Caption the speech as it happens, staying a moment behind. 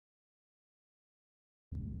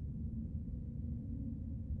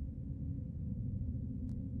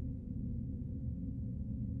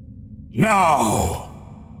Now,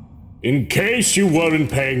 in case you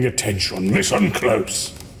weren't paying attention, listen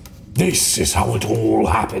close. This is how it all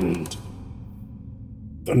happened.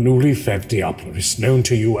 The newly fed Diablerist, known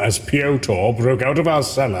to you as Piotr, broke out of our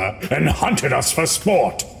cellar and hunted us for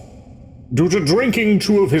sport. Due to drinking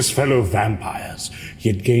two of his fellow vampires, he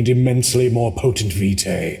had gained immensely more potent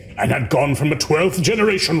vitae, and had gone from a 12th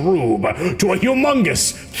generation rube to a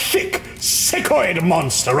humongous, thick, sickoid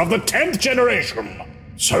monster of the 10th generation.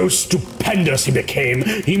 So stupendous he became,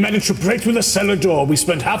 he managed to break through the cellar door we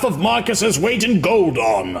spent half of Marcus's weight in gold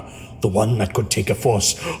on. The one that could take a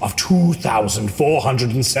force of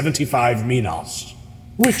 2,475 minas.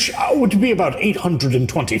 Which would be about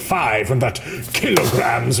 825 from that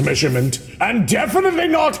kilograms measurement. And definitely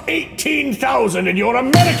not 18,000 in your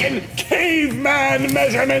American caveman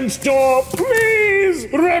measurement store. Please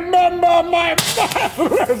remember my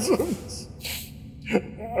presence.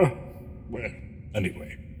 Well, anyway.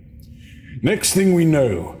 Next thing we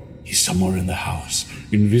know, he's somewhere in the house,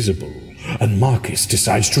 invisible. And Marcus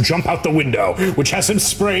decides to jump out the window, which has him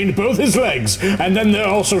sprained both his legs, and then they're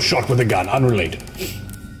also shot with a gun, unrelated.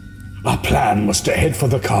 Our plan was to head for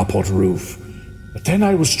the carport roof, but then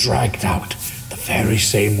I was dragged out the very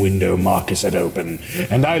same window Marcus had opened,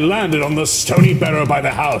 and I landed on the stony barrow by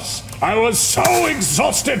the house. I was so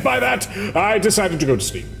exhausted by that, I decided to go to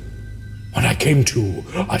sleep. When I came to,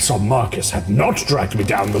 I saw Marcus had not dragged me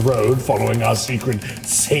down the road following our secret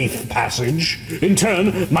safe passage. In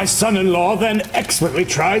turn, my son-in-law then expertly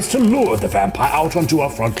tries to lure the vampire out onto our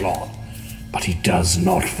front lawn. But he does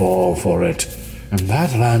not fall for it, and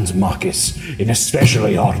that lands Marcus in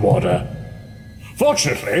especially hot water.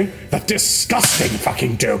 Fortunately, that disgusting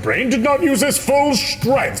fucking dough-brain did not use his full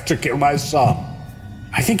strength to kill my son.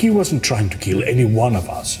 I think he wasn't trying to kill any one of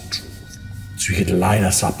us, in truth. So he could line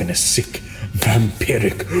us up in a sick,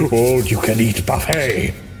 vampiric, all-you-can-eat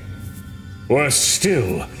buffet. Worse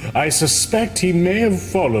still, I suspect he may have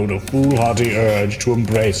followed a foolhardy urge to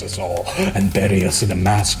embrace us all and bury us in a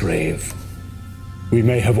mass grave. We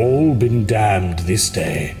may have all been damned this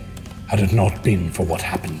day, had it not been for what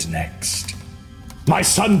happened next. My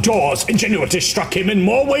son Dor's ingenuity struck him in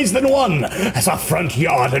more ways than one, as our front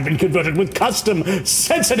yard had been converted with custom,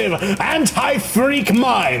 sensitive, anti-freak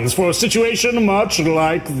minds for a situation much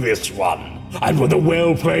like this one. And with a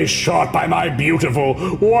well-placed shot by my beautiful,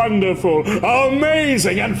 wonderful,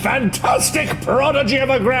 amazing, and fantastic prodigy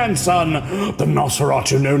of a grandson, the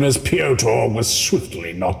Nosferatu known as Piotr was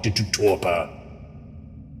swiftly knocked into torpor.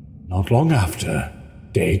 Not long after,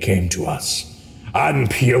 day came to us, and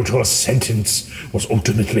Piotr's sentence was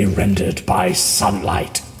ultimately rendered by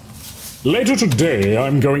sunlight. Later today,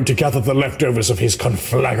 I'm going to gather the leftovers of his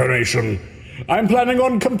conflagration. I'm planning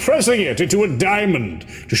on compressing it into a diamond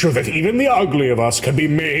to show that even the ugly of us can be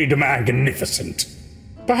made magnificent.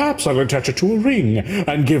 Perhaps I'll attach it to a ring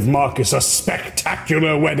and give Marcus a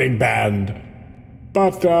spectacular wedding band.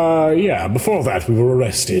 But, yeah, before that we were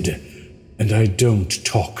arrested, and I don't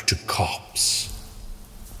talk to cops.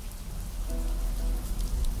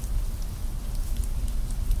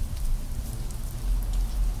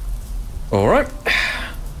 All right.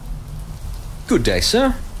 Good day,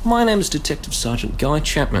 sir. My name is Detective Sergeant Guy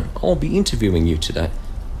Chapman. I'll be interviewing you today.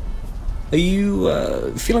 Are you,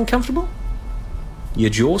 feeling comfortable? Your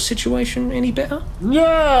jaw situation any better?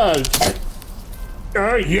 Yes!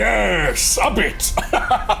 Yes, a bit.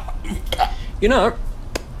 You know,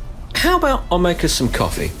 how about I make us some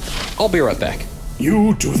coffee? I'll be right back.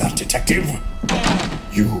 You do that, detective.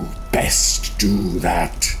 You best do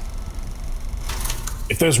that.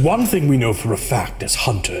 If there's one thing we know for a fact as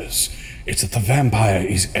hunters, it's that the vampire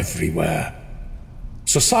is everywhere.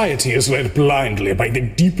 Society is led blindly by the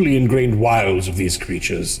deeply ingrained wiles of these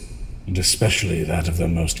creatures, and especially that of their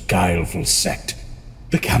most guileful sect,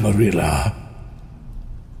 the Camarilla.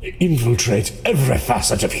 They infiltrate every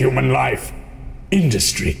facet of human life.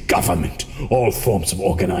 Industry, government, all forms of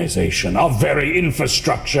organization, our very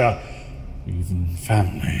infrastructure, even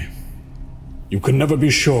family. You can never be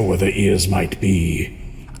sure where their ears might be,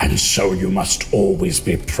 and so you must always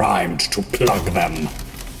be primed to plug them.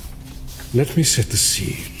 Let me set the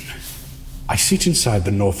scene. I sit inside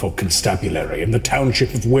the Norfolk Constabulary in the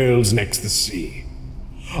township of Wales next the sea.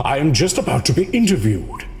 I am just about to be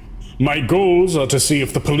interviewed. My goals are to see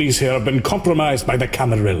if the police here have been compromised by the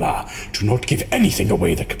Camarilla to not give anything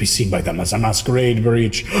away that could be seen by them as a masquerade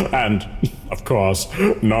breach, and, of course,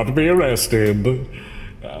 not be arrested.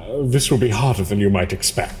 This will be harder than you might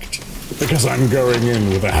expect, because I'm going in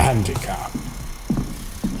with a handicap.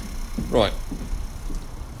 Right.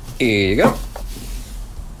 Here you go.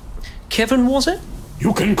 Kevin, was it?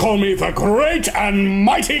 You can call me the great and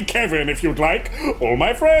mighty Kevin if you'd like. All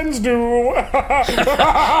my friends do.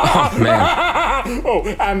 Oh, man. Oh,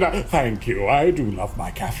 and thank you. I do love my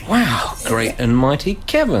caffeine. Wow, great and mighty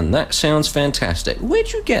Kevin. That sounds fantastic.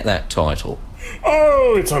 Where'd you get that title?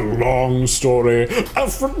 Oh, it's a long story.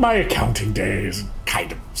 From my accounting days.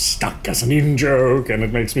 Kind of stuck as an in-joke, and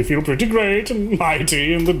it makes me feel pretty great and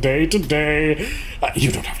mighty in the day-to-day.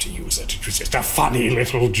 You don't have to use it. It was just a funny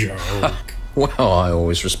little joke. Well, I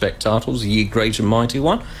always respect titles, ye great and mighty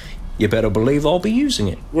one. You better believe I'll be using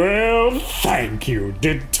it. Well, thank you,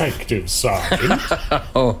 Detective Sergeant.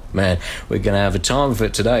 Oh, man, we're going to have a time of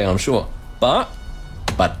it today, I'm sure. But,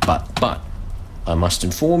 I must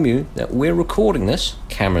inform you that we're recording this.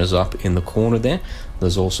 Camera's up in the corner there.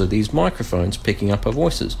 There's also these microphones picking up our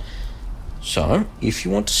voices. So, if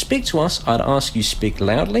you want to speak to us, I'd ask you speak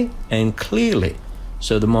loudly and clearly,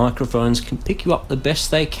 so the microphones can pick you up the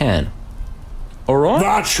best they can. All right?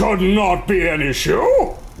 That should not be an issue.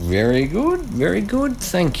 Very good,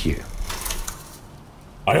 thank you.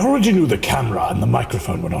 I already knew the camera and the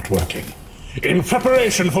microphone were not working. In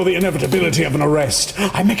preparation for the inevitability of an arrest,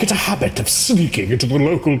 I make it a habit of sneaking into the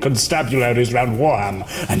local constabularies around Warham,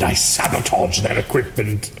 and I sabotage their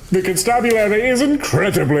equipment. The constabulary is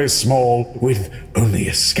incredibly small, with only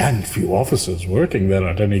a scant few officers working there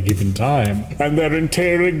at any given time, and their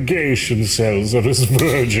interrogation cells are as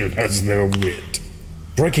virgin as their wit.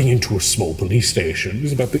 Breaking into a small police station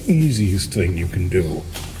is about the easiest thing you can do.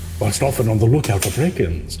 Whilst often on the lookout for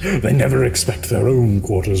break-ins, they never expect their own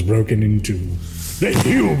quarters broken into. The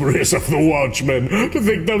hubris of the watchmen to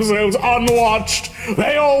think themselves unwatched.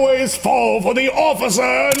 They always fall for the Officer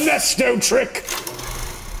Ernesto trick.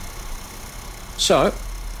 So,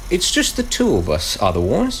 it's just the two of us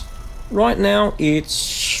otherwise. Right now,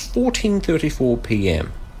 it's 14:34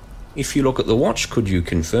 p.m. If you look at the watch, could you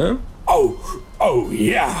confirm? Oh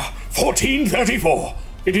yeah, 14:34.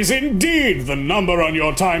 It is indeed the number on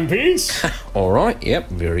your timepiece. All right, yep,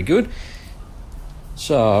 very good.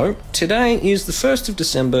 So, today is the 1st of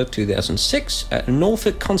December 2006 at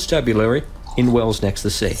Norfolk Constabulary in Wells next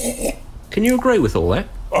the sea. Can you agree with all that?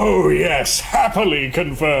 Oh yes, happily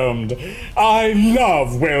confirmed. I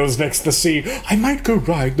love Wales next the sea. I might go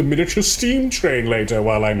ride the miniature steam train later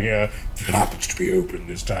while I'm here. It happens to be open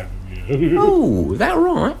this time of year. Oh, that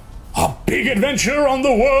right? A big adventure on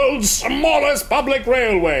the world's smallest public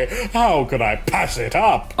railway. How could I pass it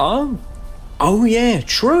up? Oh yeah,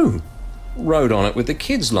 true. Rode on it with the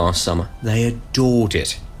kids last summer. They adored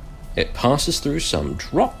it. It passes through some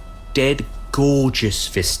drop-dead gorgeous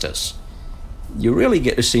vistas. You really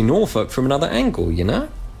get to see Norfolk from another angle, you know?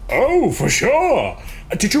 Oh, for sure.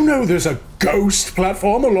 Did you know there's a ghost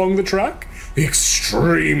platform along the track?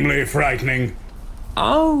 Extremely frightening.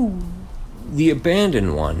 Oh, the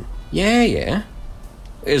abandoned one. Yeah.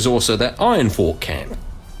 There's also that Iron Fort camp.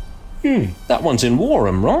 That one's in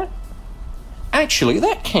Warham, right? Actually,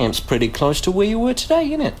 that camp's pretty close to where you were today,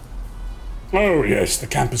 isn't it? Oh, yes, the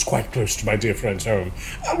camp is quite close to my dear friend's home.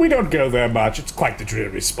 We don't go there much. It's quite the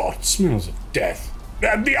dreary spot. Smells of death.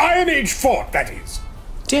 The Iron Age fort, that is.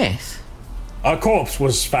 Death? A corpse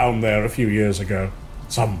was found there a few years ago.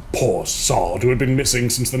 Some poor sod who had been missing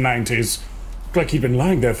since the 90s. Looked like he'd been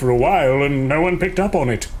lying there for a while and no one picked up on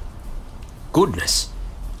it. Goodness.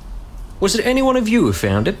 Was it any one of you who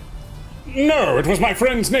found it? No, it was my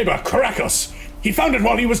friend's neighbor, Caracas. He found it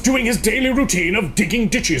while he was doing his daily routine of digging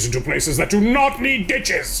ditches into places that do not need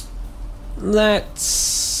ditches.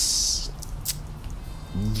 That's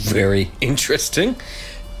very interesting.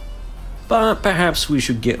 But perhaps we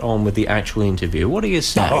should get on with the actual interview. What do you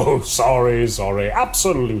say? Oh, sorry.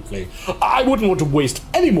 Absolutely. I wouldn't want to waste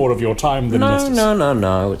any more of your time than necessary.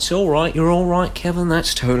 No. It's all right. You're all right, Kevin.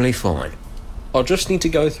 That's totally fine. I'll just need to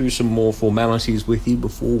go through some more formalities with you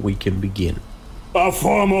before we can begin. A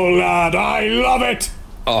formal lad. I love it.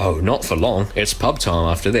 Oh, not for long. It's pub time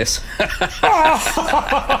after this.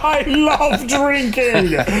 I love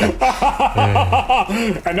drinking.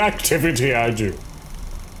 An activity I do.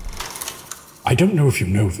 I don't know if you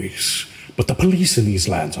know this, but the police in these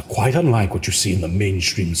lands are quite unlike what you see in the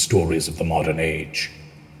mainstream stories of the modern age.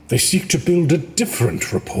 They seek to build a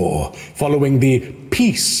different rapport, following the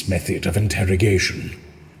peace method of interrogation.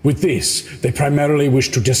 With this, they primarily wish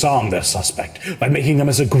to disarm their suspect by making them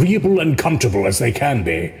as agreeable and comfortable as they can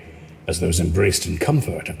be, as those embraced in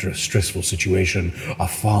comfort after a stressful situation are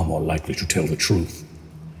far more likely to tell the truth.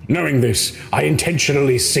 Knowing this, I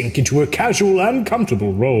intentionally sink into a casual and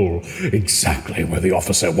comfortable role, exactly where the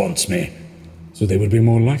officer wants me, so they would be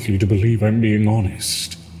more likely to believe I'm being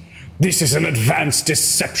honest. This is an advanced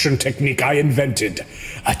deception technique I invented,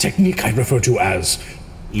 a technique I refer to as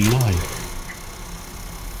lying.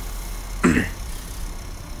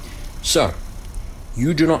 So,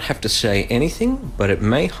 you do not have to say anything, but it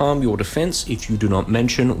may harm your defense if you do not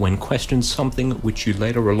mention when questioned something which you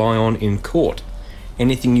later rely on in court.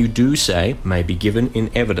 Anything you do say may be given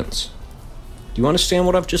in evidence. Do you understand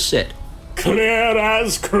what I've just said? Clear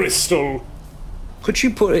as crystal. Could you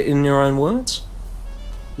put it in your own words?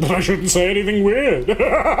 But I shouldn't say anything weird.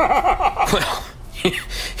 Well,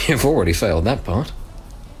 you've already failed that part.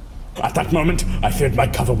 At that moment, I feared my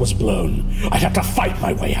cover was blown. I'd have to fight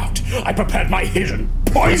my way out. I prepared my hidden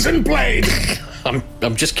poison blade.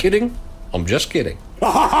 I'm just kidding. I'm just kidding.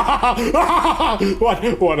 What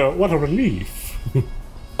a relief.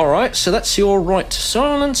 Alright, so that's your right to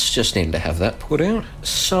silence. Just needed to have that put out.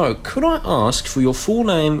 So, could I ask for your full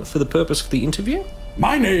name for the purpose of the interview?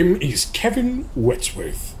 My name is Kevin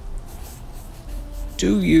Wetsworth.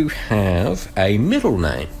 Do you have a middle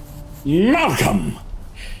name? Malcolm.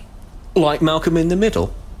 Like Malcolm in the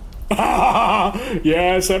Middle?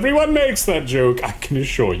 Yes, everyone makes that joke, I can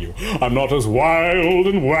assure you. I'm not as wild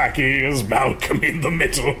and wacky as Malcolm in the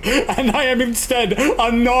Middle, and I am instead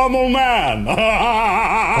a normal man.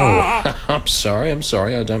 Oh, I'm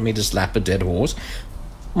sorry, I don't mean to slap a dead horse.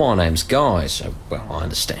 My name's Guy, so, well, I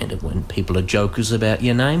understand it when people are jokers about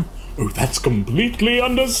your name. Oh, that's completely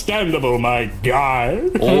understandable, my guy.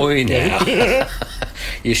 Oi, now.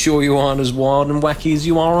 You sure you aren't as wild and wacky as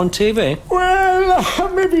you are on TV?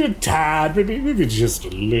 Well, maybe a tad, maybe just a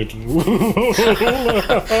little.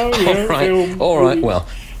 All right, well.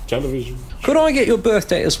 Television. Could I get your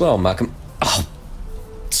birthday as well, Malcolm? Oh,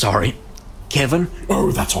 sorry. Kevin?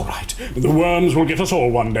 Oh, that's all right. The worms will get us all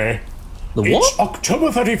one day. The what? It's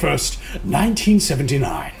October 31st,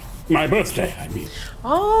 1979. My birthday, I mean.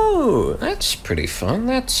 Oh, that's pretty fun.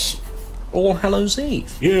 That's All Hallows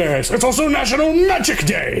Eve. Yes, it's also National Magic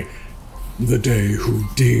Day. The day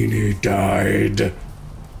Houdini died.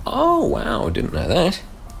 Oh, wow, didn't know that.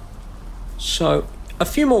 So, a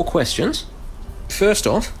few more questions. First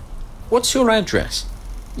off, what's your address?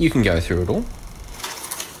 You can go through it all.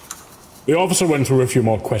 The officer went through a few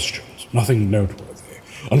more questions, nothing noteworthy,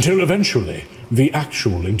 until eventually the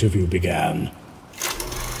actual interview began.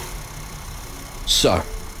 So,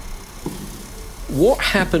 what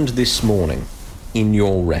happened this morning in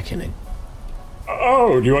your reckoning?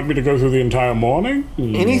 Oh, do you want me to go through the entire morning?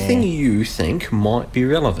 Anything you think might be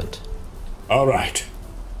relevant. All right.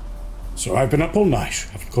 So I've been up all night.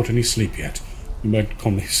 Haven't caught any sleep yet. You might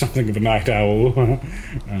call me something of a night owl.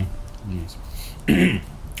 Yes.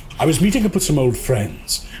 I was meeting up with some old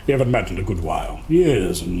friends. We haven't met in a good while.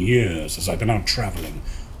 Years and years as I've been out traveling.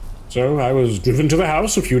 So I was driven to the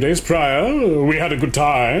house a few days prior. We had a good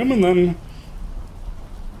time, and then...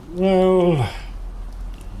 well...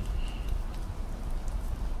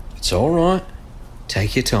 It's all right.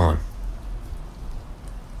 Take your time.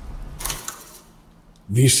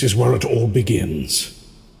 This is where it all begins.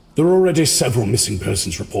 There are already several missing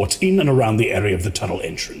persons reports in and around the area of the tunnel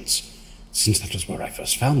entrance, since that was where I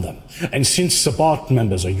first found them. And since Sabbat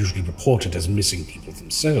members are usually reported as missing people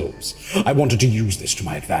themselves, I wanted to use this to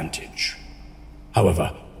my advantage.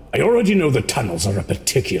 However, I already know the tunnels are a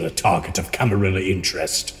particular target of Camarilla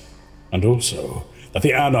interest, and also that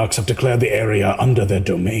the Anarchs have declared the area under their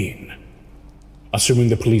domain. Assuming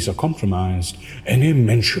the police are compromised, any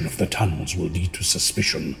mention of the tunnels will lead to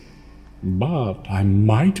suspicion. But I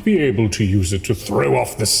might be able to use it to throw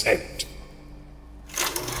off the scent.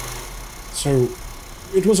 So,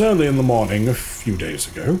 it was early in the morning a few days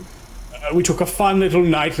ago. We took a fun little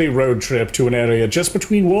nightly road trip to an area just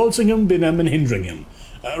between Walsingham, Binham, and Hindringham,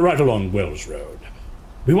 right along Wells Road.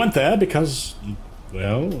 We went there because,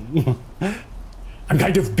 well, I'm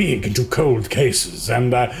kind of big into cold cases,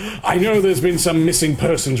 and I know there's been some missing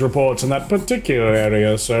persons reports in that particular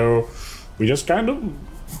area, so we just kind of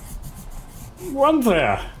went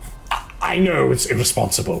there. I know it's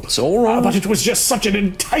irresponsible. It's all right. But it was just such an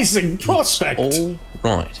enticing prospect. It's all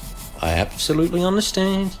right. I absolutely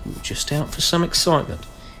understand. You're just out for some excitement.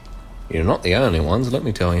 You're not the only ones, let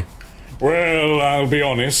me tell you. Well, I'll be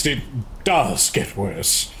honest, it does get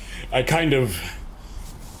worse. I kind of...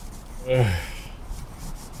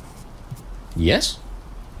 Yes?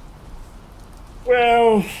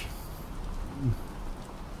 Well...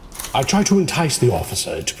 I try to entice the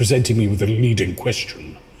officer into presenting me with a leading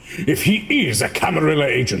question. If he is a Camarilla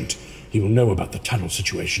agent, he will know about the tunnel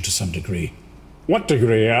situation to some degree. What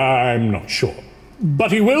degree, I'm not sure.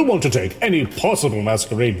 But he will want to take any possible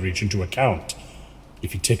masquerade breach into account.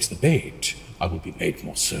 If he takes the bait, I will be made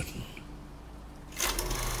more certain.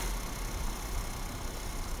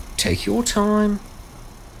 Take your time.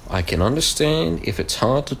 I can understand if it's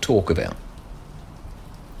hard to talk about.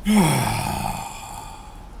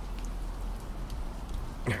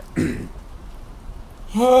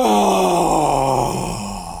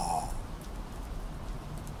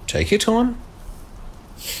 Take your time.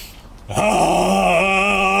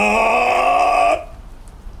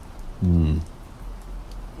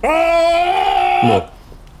 Look,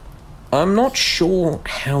 I'm not sure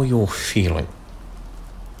how you're feeling.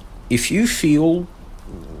 If you feel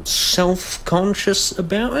self-conscious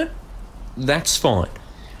about it, that's fine.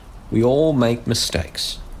 We all make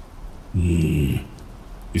mistakes. Is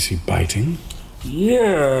he biting?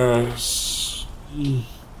 Yes.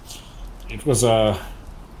 It was well,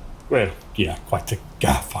 yeah, quite a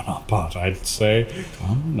gaffe on our part, I'd say.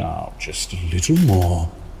 Come now, just a little more.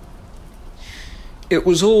 It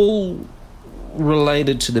was all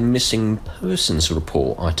related to the missing persons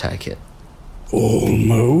report, I take it.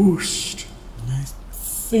 Almost. I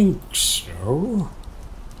think so.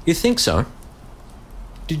 You think so?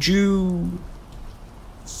 Did you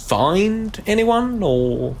find anyone,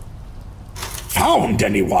 or... Found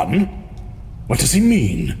anyone? What does he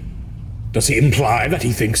mean? Does he imply that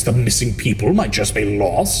he thinks the missing people might just be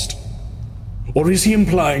lost? Or is he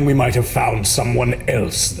implying we might have found someone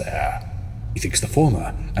else there? He thinks the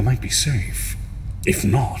former. I might be safe. If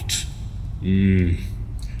not...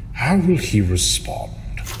 how will he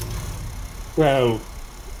respond? Well,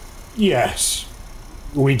 yes,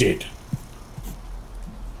 we did.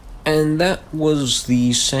 And that was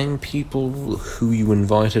the same people who you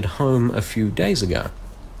invited home a few days ago?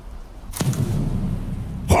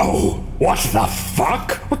 Whoa, what the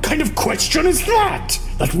fuck? What kind of question is that?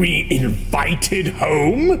 That we invited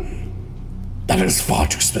home? That is far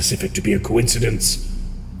too specific to be a coincidence.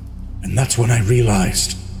 And that's when I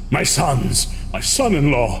realized my sons, my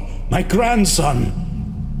son-in-law, my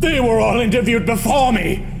grandson, they were all interviewed before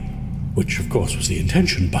me. Which, of course, was the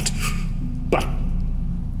intention, but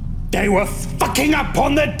they were fucking up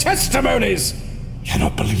on their testimonies!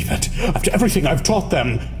 Cannot believe it. After everything I've taught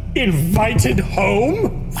them, invited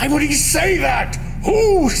home? Why would he say that?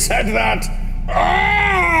 Who said that?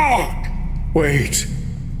 Ah! Wait.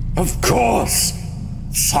 Of course.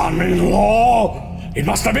 Son-in-law. It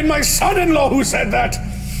must have been my son-in-law who said that.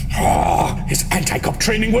 His anti-cop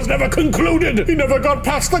training was never concluded. He never got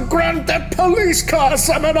past the Grand Theft Police Car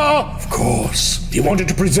seminar. Of course. He wanted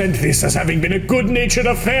to present this as having been a good-natured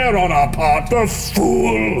affair on our part. The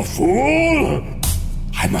fool!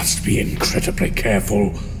 I must be incredibly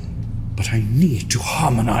careful. But I need to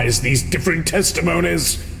harmonize these different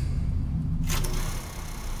testimonies.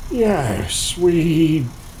 Yes, we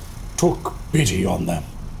took pity on them.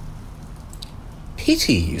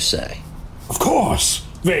 Pity, you say? Of course.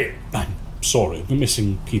 I'm sorry, the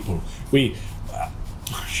missing people.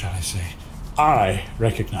 Shall I say, I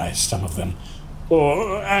recognized some of them,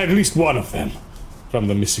 or at least one of them, from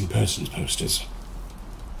the missing persons posters.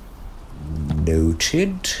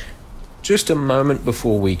 Noted. Just a moment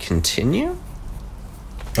before we continue.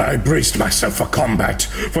 I braced myself for combat,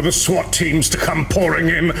 for the SWAT teams to come pouring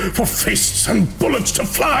in, for fists and bullets to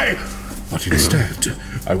fly. But instead,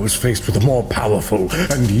 I was faced with a more powerful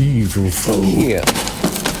and evil foe. Here.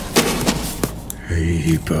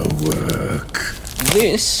 Paperwork.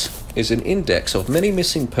 This is an index of many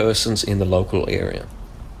missing persons in the local area.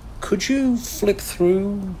 Could you flip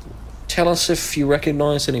through? Tell us if you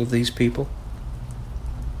recognize any of these people?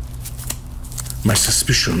 My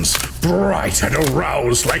suspicions, bright and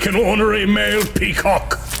aroused like an ornery male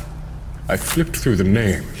peacock. I flipped through the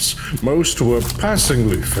names. Most were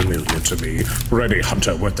passingly familiar to me. Ready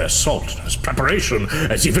Hunter with their salt, his preparation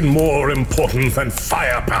as even more important than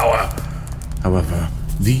firepower. However,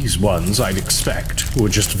 these ones I'd expect were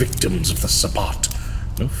just victims of the Sabbat.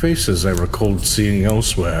 No faces I recalled seeing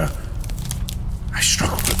elsewhere. I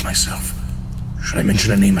struggled with myself. Should I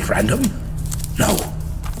mention a name at random? No.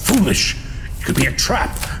 Foolish. It could be a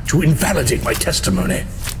trap to invalidate my testimony.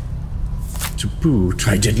 To boot,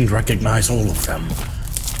 I didn't recognize all of them.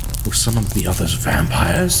 Were some of the others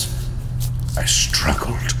vampires? I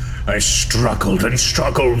struggled and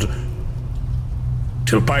struggled.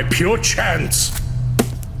 Till by pure chance...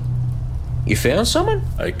 You found someone?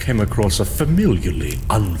 I came across a familiarly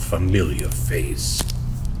unfamiliar face.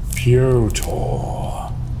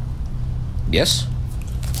 Piotr. Yes?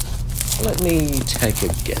 Let me take a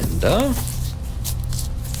gander.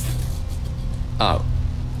 Oh.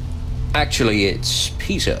 Actually, it's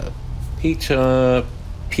Peter. Peter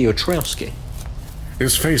Piotrowski.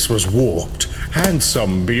 His face was warped,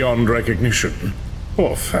 handsome beyond recognition.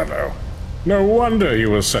 Poor fellow. No wonder he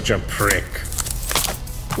was such a prick.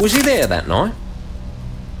 Was he there that night?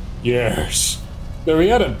 Yes. Though he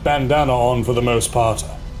had a bandana on for the most part.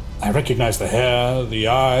 I recognized the hair, the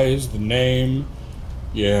eyes, the name.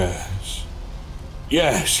 Yes.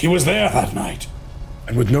 Yes, he was there that night.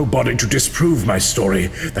 and with no body to disprove my story,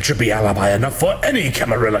 that should be alibi enough for any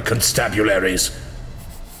Camarilla constabularies.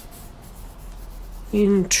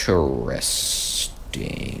 Interesting.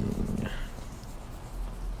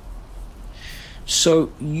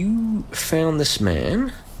 So, you found this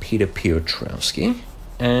man, Peter Piotrowski,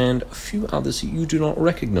 and a few others that you do not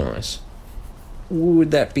recognize.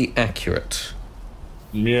 Would that be accurate?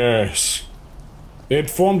 Yes. They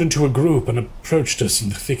had formed into a group and approached us in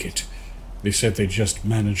the thicket. They said they'd just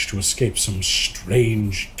managed to escape some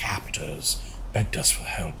strange captors, begged us for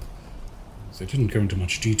help. They didn't go into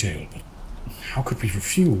much detail, but how could we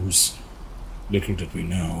refuse? Little did we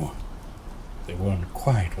know. They weren't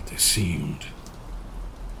quite what they seemed.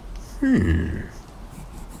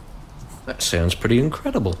 That sounds pretty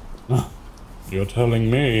incredible. You're telling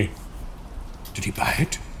me. Did he buy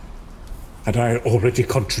it? Had I already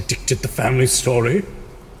contradicted the family story?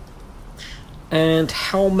 And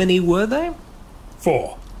how many were there?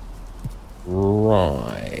 4.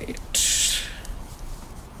 Right.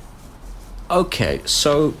 Okay,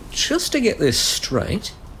 so just to get this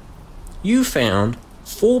straight, you found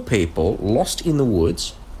 4 people lost in the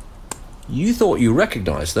woods. You thought you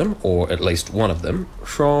recognized them, or at least one of them,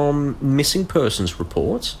 from missing persons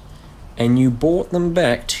reports, and you brought them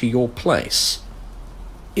back to your place.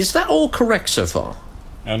 Is that all correct so far?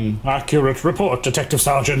 An accurate report, Detective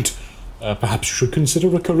Sergeant. Perhaps you should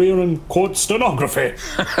consider a career in court stenography.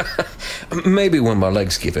 Maybe when my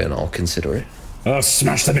legs give in, I'll consider it. I'll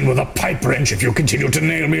smash them in with a pipe wrench if you continue to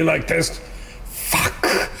nail me like this. Fuck.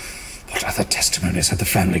 What other testimonies had the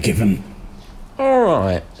family given?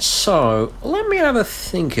 Alright, so let me have a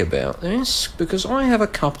think about this, because I have a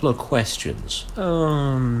couple of questions.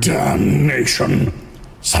 Damnation!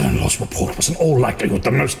 Son-in-law's report was in all likelihood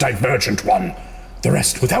the most divergent one. The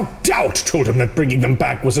rest, without doubt, told him that bringing them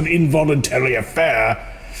back was an involuntary affair.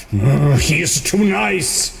 He is too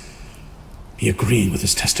nice. Me agreeing with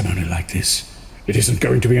his testimony like this, it isn't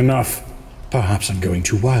going to be enough. Perhaps I'm going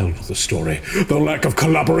too wild with the story. The lack of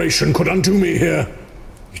collaboration could undo me here.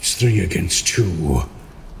 It's 3 against 2.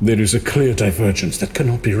 There is a clear divergence that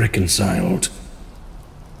cannot be reconciled.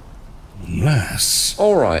 Unless...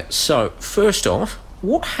 Alright, so, first off,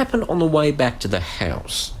 what happened on the way back to the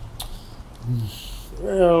house?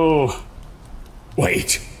 Well...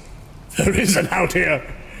 Wait. There is an out here.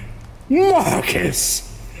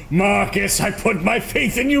 Marcus! Marcus, I put my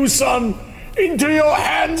faith in you, son! Into your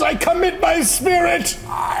hands I commit my spirit!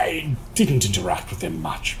 I didn't interact with them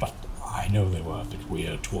much, but I know they were a bit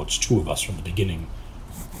weird towards 2 of us from the beginning.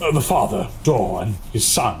 The father, Dor, and his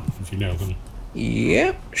son, if you know them.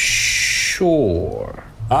 Yep, sure.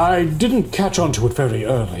 I didn't catch on to it very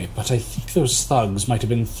early, but I think those thugs might have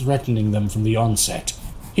been threatening them from the onset.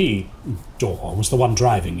 He, Dor, was the one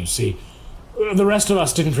driving, you see. The rest of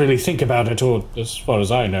us didn't really think about it, or as far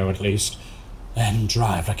as I know, at least. And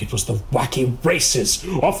drive like it was the wacky races,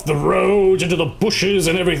 off the road, into the bushes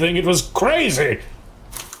and everything. It was crazy!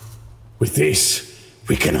 With this,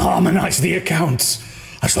 we can harmonize the accounts.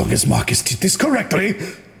 As long as Marcus did this correctly.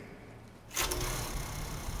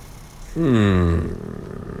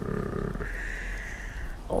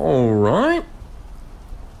 Alright.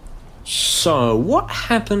 So, what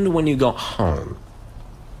happened when you got home?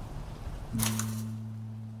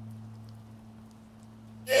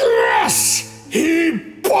 Yes! He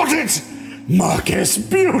bought it! Marcus,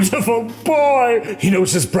 beautiful boy! He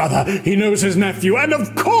knows his brother, he knows his nephew, and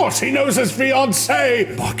of course he knows his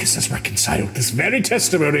fiancée! Marcus has reconciled this very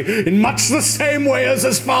testimony in much the same way as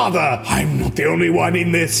his father. I'm not the only one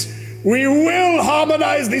in this. We will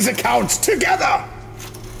harmonize these accounts together!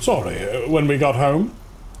 Sorry, when we got home?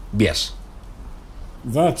 Yes.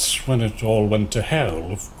 That's when it all went to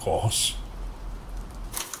hell, of course.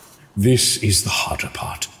 This is the harder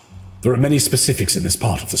part. There are many specifics in this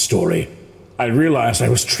part of the story. I realized I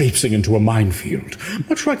was traipsing into a minefield,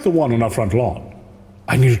 much like the one on our front lawn.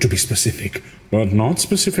 I needed to be specific, but not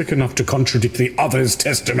specific enough to contradict the others'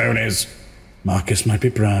 testimonies. Marcus might be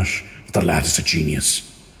brash, but the lad is a genius.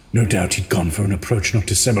 No doubt he'd gone for an approach not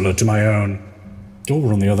dissimilar to my own.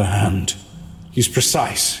 Dor, on the other hand, he's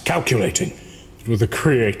precise, calculating, but with the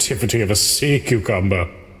creativity of a sea cucumber.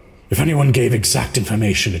 If anyone gave exact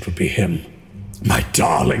information, it would be him. My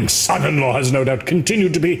darling son-in-law has no doubt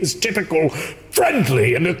continued to be his typical,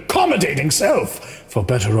 friendly and accommodating self, for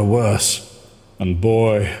better or worse. And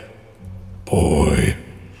boy, I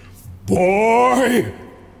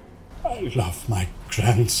love my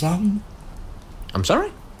grandson. I'm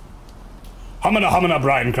sorry? Humana,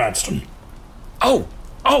 Brian Cranston. Oh,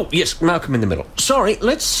 yes, Malcolm in the middle. Sorry,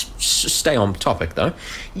 let's stay on topic, though.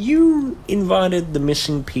 You invited the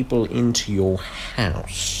missing people into your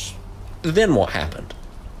house. Then what happened?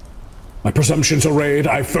 My presumptions arrayed,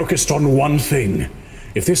 I focused on one thing.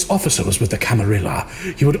 If this officer was with the Camarilla,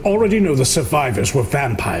 he would already know the survivors were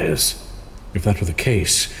vampires. If that were the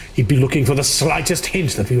case, he'd be looking for the slightest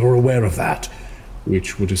hint that we were aware of that,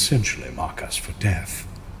 which would essentially mark us for death.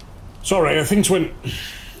 Sorry, things went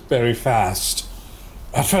very fast.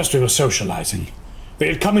 At first we were socializing. They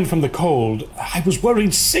had come in from the cold. I was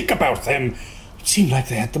worried sick about them. It seemed like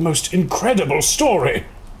they had the most incredible story.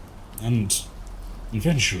 And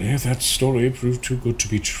eventually that story proved too good to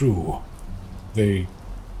be true. They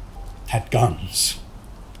had guns.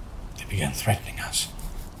 They began threatening us.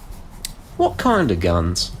 What kind of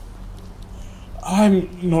guns? I'm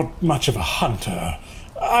not much of a hunter.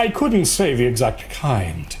 I couldn't say the exact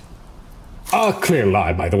kind. A clear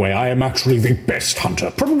lie, by the way. I am actually the best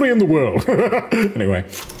hunter, probably in the world. Anyway.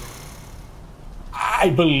 I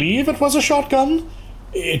believe it was a shotgun.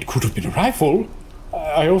 It could have been a rifle.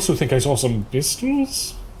 I also think I saw some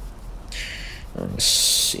pistols. I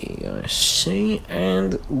see.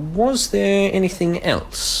 And was there anything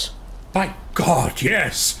else? By God,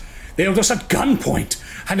 yes. They held us at gunpoint,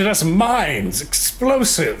 handed us mines,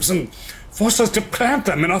 explosives, and forced us to plant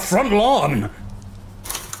them in our front lawn.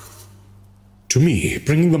 To me,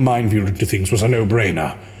 bringing the mind viewer into things was a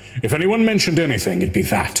no-brainer. If anyone mentioned anything, it'd be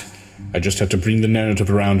that. I just had to bring the narrative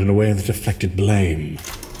around in a way that deflected blame.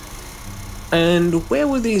 And where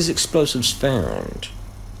were these explosives found?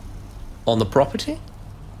 On the property?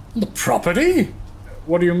 The property?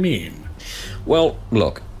 What do you mean? Well,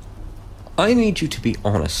 look, I need you to be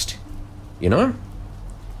honest. You know?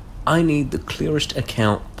 I need the clearest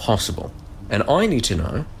account possible. And I need to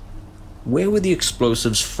know, where were the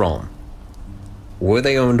explosives from? Were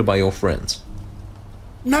they owned by your friends?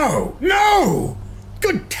 No!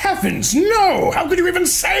 Good heavens, no! How could you even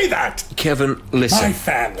say that? Kevin, listen. My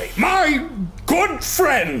family, my good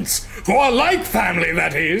friends, who are like family,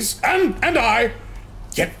 that is, and I,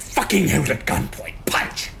 get fucking held at gunpoint,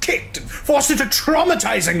 punched, kicked, and forced into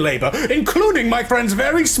traumatizing labor, including my friend's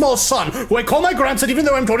very small son, who I call my grandson even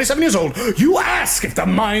though I'm 27 years old. You ask if the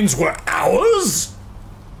mines were ours?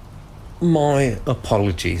 My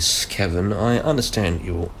apologies, Kevin. I understand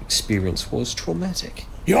your experience was traumatic.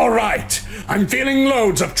 You're right. I'm feeling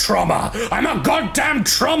loads of trauma. I'm a goddamn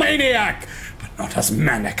traumaniac, but not as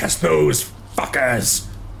manic as those fuckers.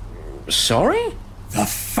 Sorry? The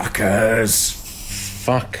fuckers.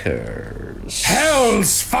 Fuckers.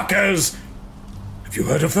 Hell's fuckers! Have you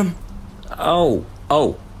heard of them? Oh,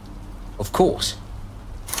 of course.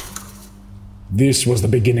 This was the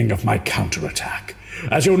beginning of my counterattack.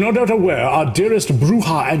 As you're no doubt aware, our dearest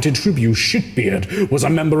Bruja Antitribu Shitbeard was a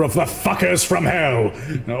member of the Fuckers from Hell,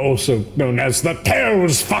 also known as the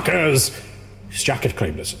Tails Fuckers. His jacket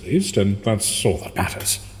claimed us, at least, and that's all that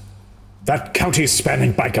matters. That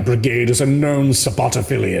county-spanning biker brigade is a known Sabbat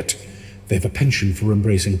affiliate. They have a penchant for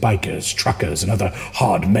embracing bikers, truckers, and other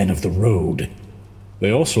hard men of the road.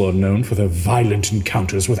 They also are known for their violent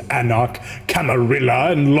encounters with Anarch,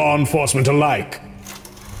 Camarilla, and law enforcement alike.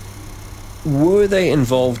 Were they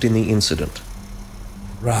involved in the incident?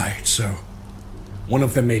 Right, so one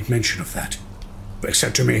of them made mention of that. They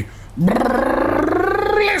said to me,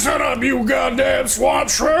 "Listen up, you goddamn swamp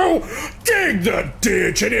shrew! Dig the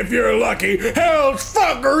ditch, and if you're lucky, hell's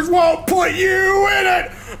fuckers won't put you in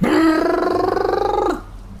it!"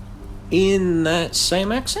 In that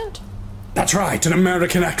same accent? That's right, an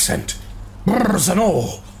American accent. Brrrs and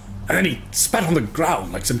all. And then he spat on the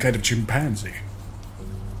ground like some kind of chimpanzee.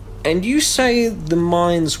 And you say the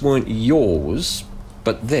mines weren't yours,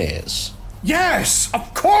 but theirs? Yes,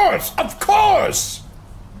 of course!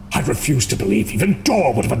 I refuse to believe even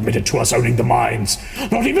Dor would have admitted to us owning the mines.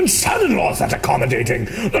 Not even son-in-law is that accommodating.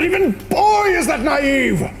 Not even Boy is that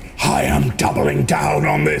naive. I am doubling down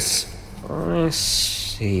on this. I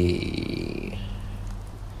see.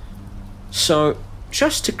 So,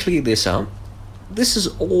 just to clear this up, this is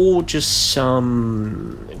all just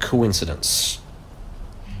some coincidence.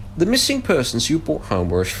 The missing persons you brought home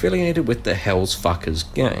were affiliated with the Hell's Fuckers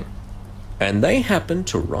gang, and they happened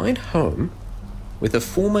to ride home with a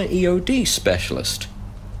former EOD specialist,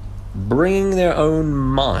 bringing their own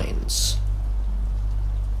mines.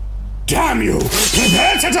 Damn you!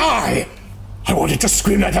 Prepare to die! I wanted to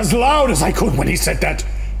scream that as loud as I could when he said that.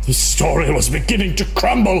 The story was beginning to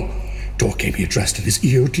crumble. Dor came here dressed in his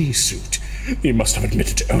EOD suit. He must have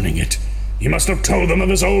admitted to owning it. He must have told them of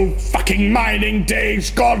his old fucking mining days,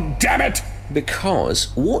 god damn it!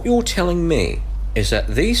 Because what you're telling me is that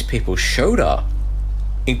these people showed up,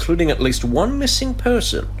 including at least one missing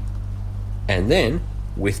person, and then,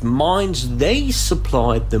 with mines they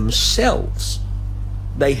supplied themselves,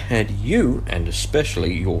 they had you, and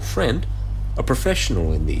especially your friend, a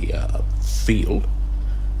professional in the field.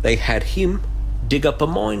 They had him dig up a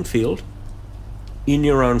minefield in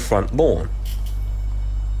your own front lawn.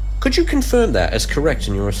 Could you confirm that as correct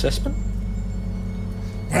in your assessment?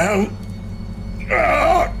 Well,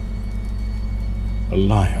 a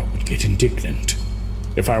liar would get indignant.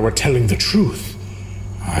 If I were telling the truth,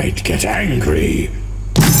 I'd get angry.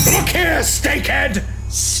 Look here, steakhead!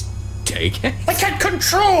 Steakhead? I can't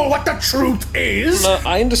control what the truth is! No,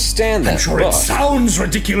 I understand that, I'm sure but... it sounds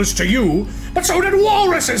ridiculous to you, but so did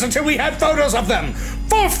walruses until we had photos of them!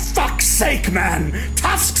 For fuck's sake, man!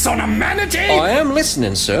 Tusks on a manatee? I am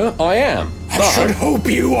listening, sir, I am. I should hope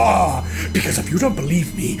you are, because if you don't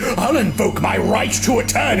believe me, I'll invoke my right to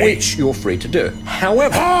attorney. Which you're free to do.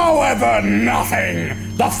 However,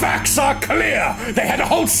 nothing! The facts are clear! They had a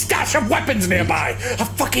whole stash of weapons nearby! A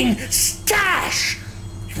fucking stash!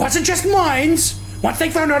 It wasn't just mines! Once they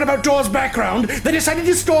found out about Door's background, they decided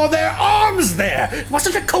to store their arms there! It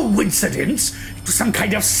wasn't a coincidence! It was some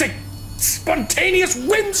kind of sick, spontaneous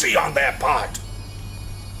whimsy on their part!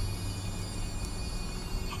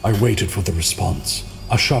 I waited for the response.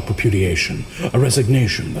 A sharp repudiation, a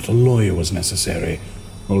resignation that a lawyer was necessary,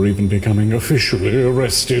 or even becoming officially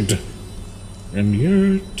arrested. And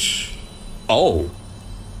yet... Oh,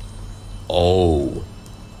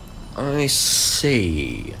 I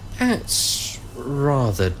see. That's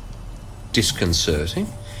rather disconcerting.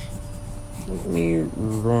 Let me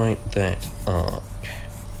write that up.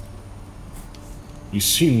 He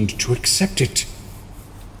seemed to accept it.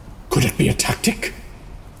 Could it be a tactic?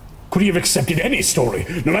 Could he have accepted any story,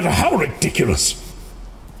 no matter how ridiculous?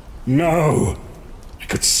 No. I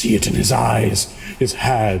could see it in his eyes. His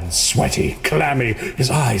hands sweaty, clammy, his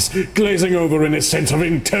eyes glazing over in a sense of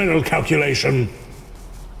internal calculation.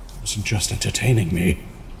 He wasn't just entertaining me.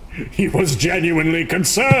 He was genuinely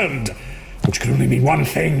concerned, which could only mean one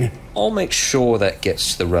thing. I'll make sure that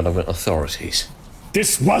gets to the relevant authorities.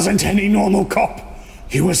 This wasn't any normal cop.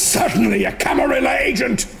 He was certainly a Camarilla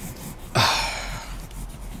agent.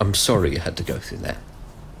 I'm sorry you had to go through that.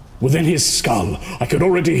 Within his skull, I could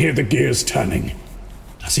already hear the gears turning.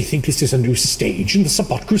 Does he think this is a new stage in the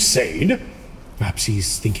Sabbat Crusade? Perhaps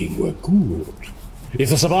he's thinking we're good. If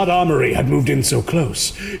the Sabbat Armory had moved in so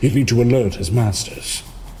close, he'd need to alert his masters.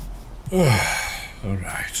 All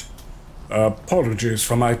right. Apologies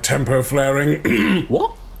for my temper flaring.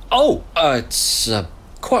 What? Oh, it's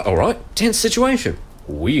quite all right. Tense situation.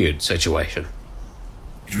 Weird situation.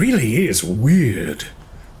 It really is weird.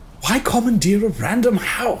 Why commandeer a random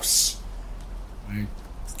house? I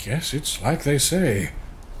guess it's like they say.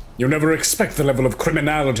 You never expect the level of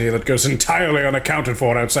criminality that goes entirely unaccounted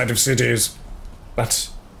for outside of cities.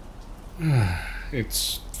 But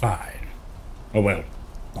it's fine. Oh well,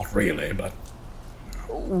 not really, but...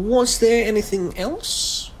 Was there anything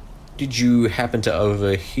else? Did you happen to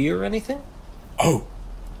overhear anything? Oh,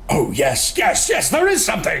 yes, there is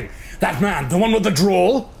something! That man, the one with the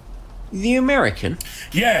drawl? The American?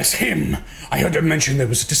 Yes, him. I heard him mention there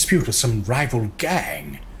was a dispute with some rival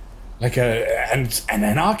gang. Like an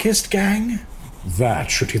anarchist gang?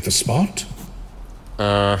 That should hit the spot.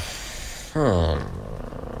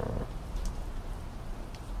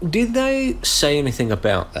 Did they say anything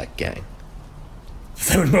about that gang?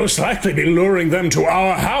 They would most likely be luring them to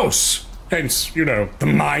our house. Hence, the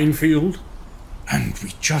minefield. And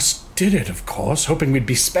we just did it, of course, hoping we'd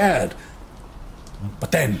be spared.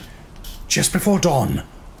 But then, just before dawn,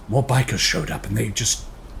 more bikers showed up and they just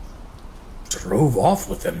drove off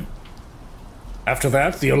with them. After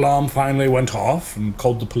that, the alarm finally went off and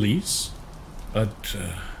called the police. But,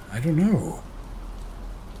 I don't know.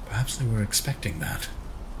 Perhaps they were expecting that.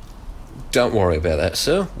 Don't worry about that,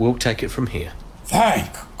 sir. We'll take it from here. Thank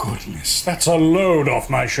goodness. That's a load off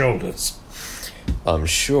my shoulders. I'm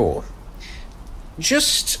sure.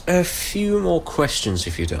 Just a few more questions,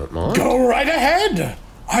 if you don't mind. Go right ahead.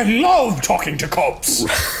 I love talking to cops.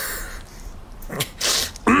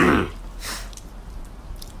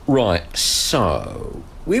 Right, so...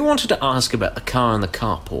 we wanted to ask about the car in the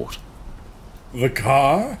carport. The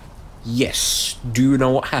car? Yes. Do you know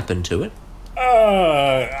what happened to it?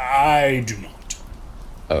 I do not.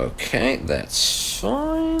 Okay, that's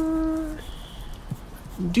fine.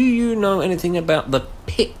 Do you know anything about the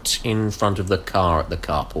pit in front of the car at the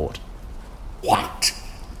carport? What?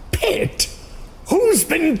 Pit? Who's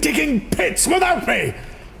been digging pits without me?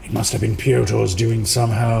 It must have been Piotr's doing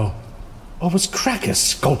somehow. Or was Cracker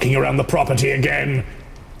skulking around the property again?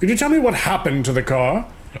 Could you tell me what happened to the car?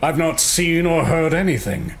 I've not seen or heard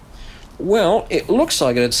anything. Well, it looks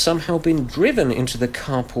like it had somehow been driven into the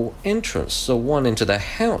carport entrance, the one into the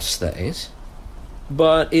house, that is.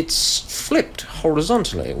 But it's flipped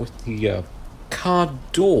horizontally with the car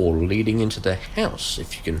door leading into the house,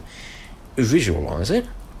 if you can visualize it.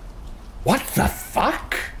 What the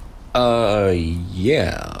fuck?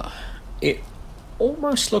 Yeah. It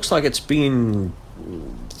almost looks like it's been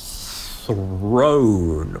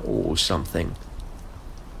thrown or something.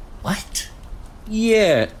 What?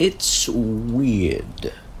 Yeah, it's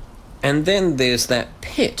weird. And then there's that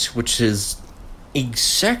pit, which is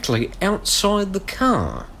exactly outside the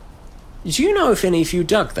car. Do you know if any of you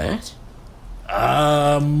dug that?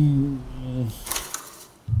 What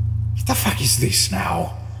the fuck is this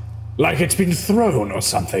now? Like it's been thrown or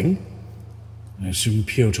something? I assume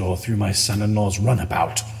Pyotr threw my son-in-law's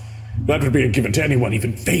runabout. That would be a given to anyone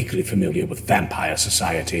even vaguely familiar with vampire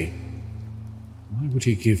society. Why would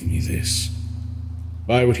he give me this?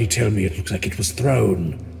 Why would he tell me it looks like it was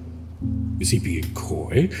thrown? Is he being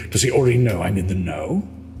coy? Does he already know I'm in the know?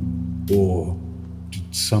 Or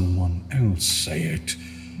did someone else say it?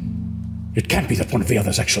 It can't be that one of the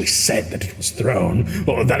others actually said that it was thrown,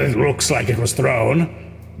 or that it looks like it was thrown.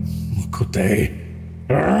 Or could they?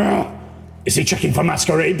 Is he checking for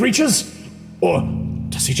masquerade breaches? Or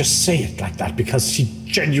does he just say it like that because he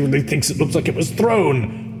genuinely thinks it looks like it was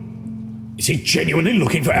thrown? Is he genuinely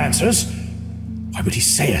looking for answers? Why would he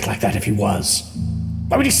say it like that if he was?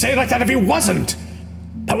 Why would he say it like that if he wasn't?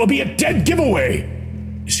 That would be a dead giveaway.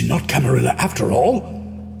 Is he not Camarilla after all?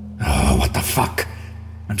 Oh, what the fuck?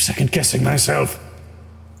 I'm second-guessing myself.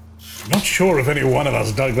 I'm not sure if any one of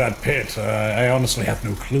us dug that pit. I honestly have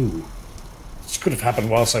no clue. This could have happened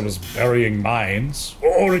whilst I was burying mines.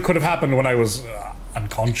 Or it could have happened when I was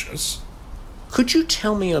unconscious. Could you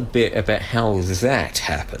tell me a bit about how that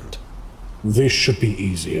happened? This should be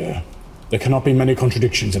easier. There cannot be many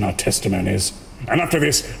contradictions in our testimonies. And after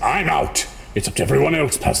this, I'm out. It's up to everyone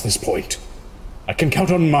else past this point. I can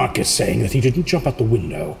count on Marcus saying that he didn't jump out the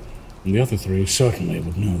window. And the other three certainly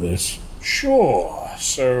would know this. Sure,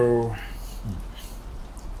 so...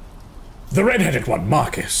 The red-headed one,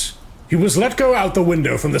 Marcus. He was let go out the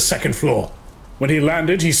window from the second floor. When he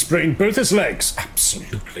landed, he sprained both his legs.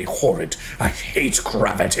 Absolutely horrid. I hate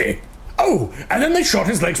gravity. Oh, and then they shot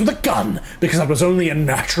his legs with a gun, because that was only a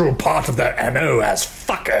natural part of their MO as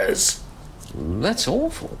fuckers. That's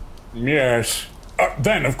awful. Yes.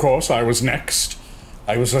 Then, of course, I was next.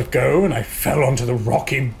 I was let go, and I fell onto the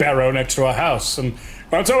rocky barrow next to a house, and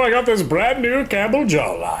that's how I got this brand new Campbell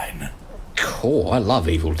jawline. Cool, I love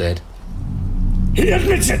Evil Dead. He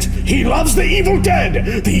admits it! He loves the Evil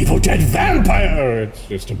Dead! The Evil Dead vampire! It's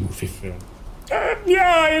just a movie film.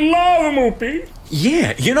 Yeah, I love a movie.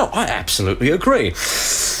 Yeah, you know, I absolutely agree.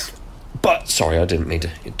 But, sorry, I didn't mean to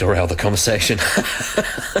derail the conversation.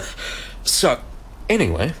 So,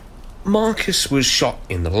 anyway, Marcus was shot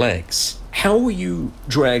in the legs. How were you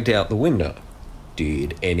dragged out the window?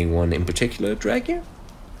 Did anyone in particular drag you?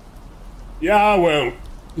 Yeah, well,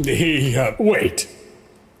 wait.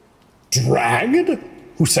 Dragged?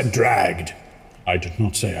 Who said dragged? I did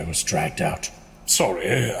not say I was dragged out.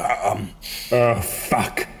 Sorry,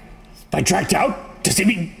 fuck. By dragged out? Does he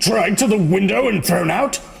mean dragged to the window and thrown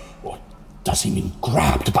out? Or does he mean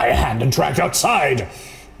grabbed by a hand and dragged outside?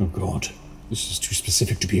 Oh god, this is too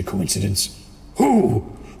specific to be a coincidence.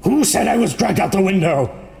 Who? Who said I was dragged out the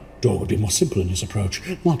window? Door would be more simple in his approach.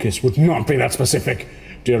 Marcus would not be that specific.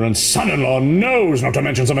 Darren's son-in-law knows not to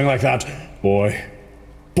mention something like that. Boy,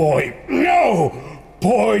 no!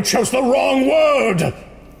 Boy chose the wrong word!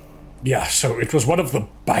 Yeah, so it was one of the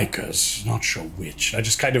bikers, not sure which. I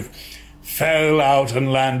just kind of fell out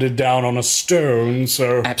and landed down on a stone,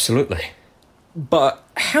 so... Absolutely. But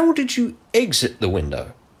how did you exit the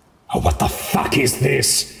window? Oh, what the fuck is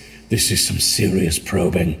this? This is some serious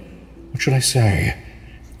probing. What should I say?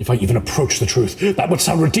 If I even approach the truth, that would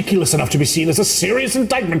sound ridiculous enough to be seen as a serious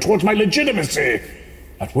indictment towards my legitimacy.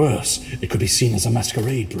 At worst, it could be seen as a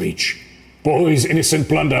masquerade breach. Boy's innocent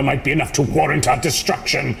blunder might be enough to warrant our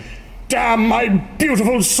destruction. Damn my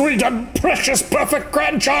beautiful, sweet, and precious perfect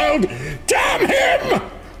grandchild! Damn him!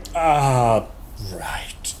 Right.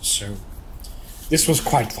 So, this was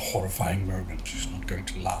quite the horrifying moment, not going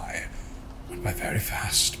to lie. Went by very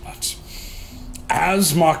fast, but...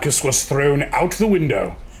 As Marcus was thrown out the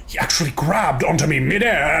window, he actually grabbed onto me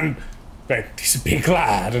mid-air and... Well, he's a big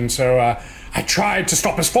lad, and so, I tried to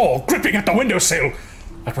stop his fall, gripping at the windowsill.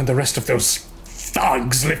 But when the rest of those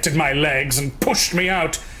thugs lifted my legs and pushed me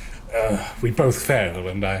out, we both fell,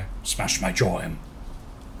 and I smashed my jaw in.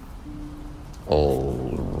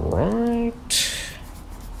 All right.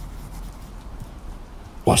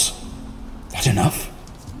 Was that enough?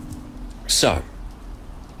 So,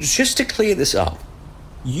 just to clear this up,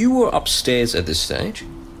 you were upstairs at this stage.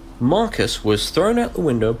 Marcus was thrown out the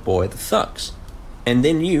window by the thugs. and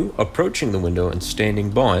then you, approaching the window and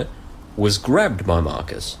standing by it, was grabbed by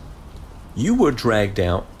Marcus. You were dragged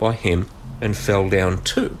out by him and fell down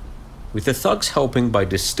too, with the thugs helping by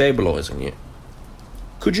destabilizing you.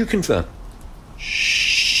 Could you confirm?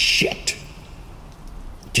 Shit.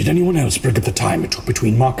 Did anyone else bring up the time it took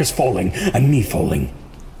between Marcus falling and me falling?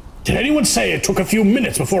 Did anyone say it took a few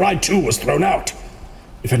minutes before I too was thrown out?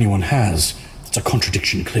 If anyone has, it's a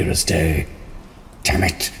contradiction clear as day. Damn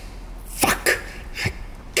it. Fuck. I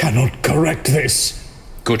cannot correct this.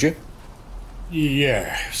 Could you?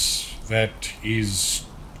 Yes, that is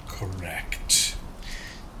correct.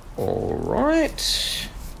 Alright.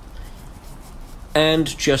 And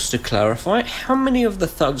just to clarify, how many of the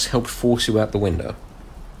thugs helped force you out the window?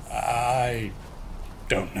 I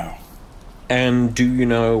don't know. And do you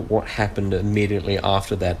know what happened immediately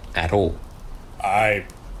after that at all? I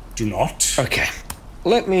do not. Okay,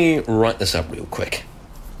 let me write this up real quick.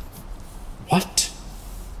 What?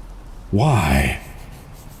 Why?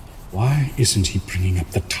 Why isn't he bringing up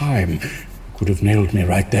the time? Could have nailed me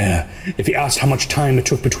right there. If he asked how much time it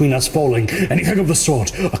took between us falling, anything of the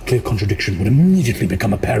sort, a clear contradiction would immediately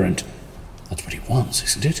become apparent. That's what he wants,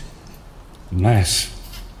 isn't it? Unless...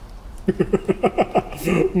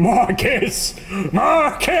 Marcus!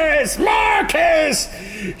 Marcus! Marcus!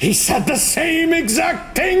 He said the same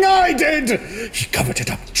exact thing I did! He covered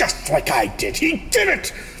it up just like I did. He did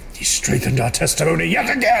it! He strengthened our testimony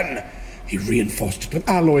yet again! He reinforced it with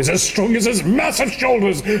alloys as strong as his massive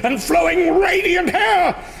shoulders and flowing radiant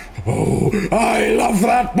hair! Oh, I love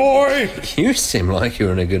that boy! You seem like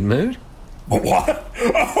you're in a good mood. What?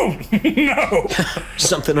 Oh, no!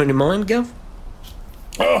 Something on your mind, Gov?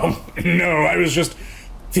 Oh, no, I was just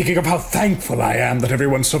thinking of how thankful I am that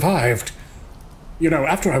everyone survived. You know,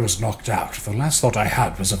 after I was knocked out, the last thought I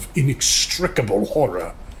had was of inextricable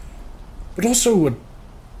horror, but also a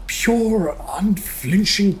pure,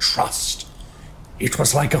 unflinching trust. It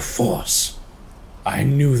was like a force. I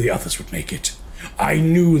knew the others would make it. I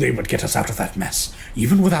knew they would get us out of that mess,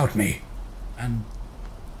 even without me. And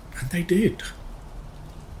they did.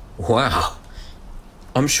 Wow.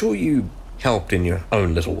 I'm sure you helped in your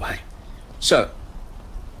own little way. So,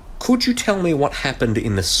 could you tell me what happened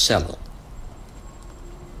in the cellar?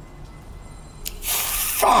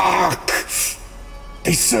 Fuck!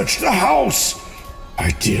 They searched the house! I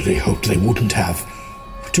dearly hoped they wouldn't have.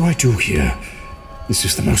 What do I do here? This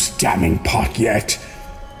is the most damning part yet.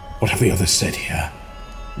 What have the others said here?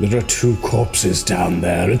 There are 2 corpses down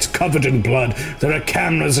there. It's covered in blood. There are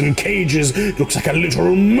cameras and cages. It looks like a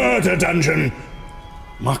literal murder dungeon.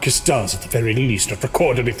 Marcus does, at the very least, not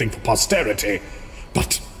record anything for posterity.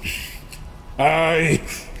 But...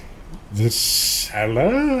 the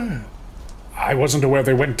cellar? I wasn't aware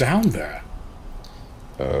they went down there.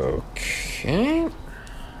 Okay.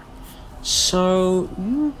 So,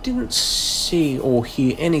 you didn't see or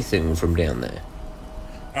hear anything from down there?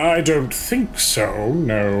 I don't think so,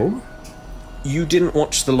 no. You didn't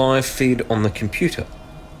watch the live feed on the computer?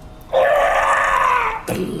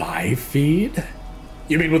 The live feed?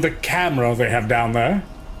 You mean with the camera they have down there?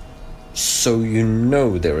 So you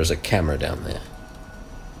know there is a camera down there?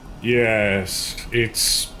 Yes,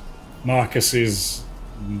 it's Marcus's...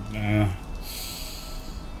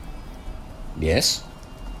 Yes?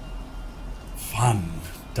 Fun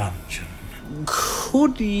dungeon.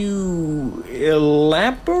 Could you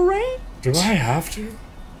elaborate? Do I have to?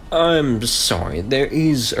 I'm sorry, there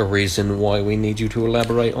is a reason why we need you to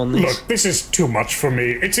elaborate on this. Look, this is too much for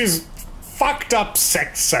me. It's his fucked up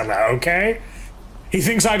sex cellar, okay? He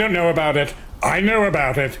thinks I don't know about it. I know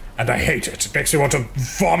about it, and I hate it. It makes me want to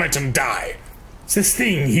vomit and die. It's this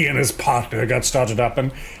thing he and his partner got started up,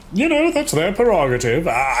 and, you know, that's their prerogative.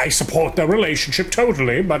 I support their relationship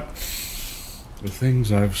totally, but the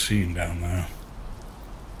things I've seen down there.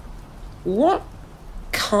 What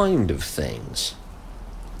kind of things?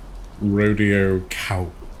 Rodeo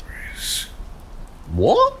cowboys.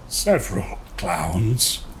 What? Several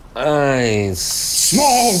clowns.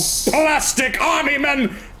 Small plastic army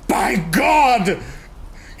men! By God!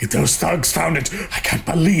 If those thugs found it, I can't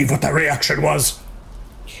believe what their reaction was.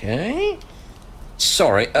 Okay.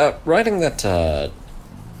 Sorry, writing that,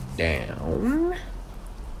 down.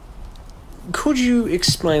 Could you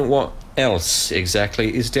explain what else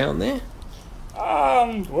exactly is down there?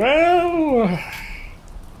 Well...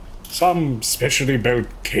 some specially built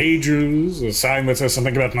cages, a sign that says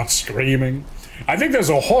something about not screaming. I think there's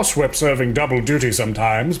a horsewhip serving double duty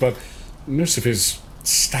sometimes, but most of his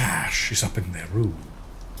stash is up in their room.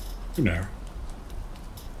 You know,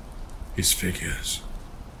 his figures.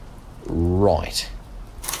 Right.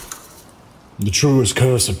 The truest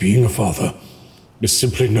curse of being a father is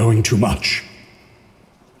simply knowing too much.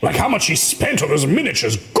 Like how much he spent on those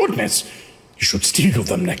miniatures. Goodness! You should steal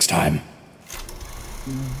them next time.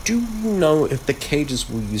 Do you know if the cages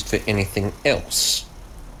were used for anything else?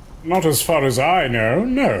 Not as far as I know,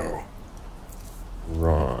 no.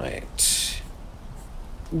 Right.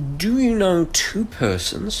 Do you know two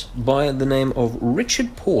persons by the name of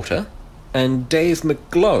Richard Porter and Dave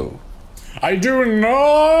McGlow? I do not...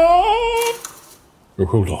 Oh,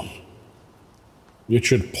 hold on.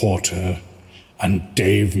 Richard Porter and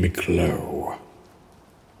Dave McGlow.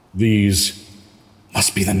 These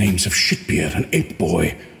must be the names of Shitbeard and Ape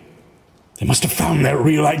Boy. They must have found their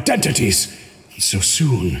real identities. And so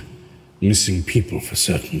soon. Missing people for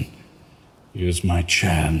certain. Here's my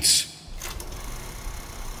chance.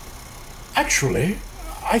 Actually,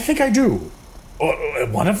 I think I do. Or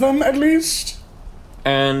one of them, at least.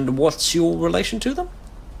 And what's your relation to them?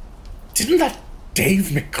 Didn't that Dave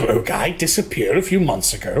McGlow guy disappear a few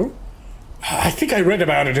months ago? I think I read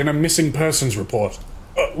about it in a missing persons report.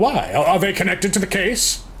 Why? Are they connected to the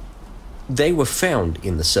case? They were found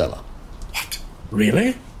in the cellar. What?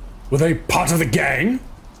 Really? Were they part of the gang?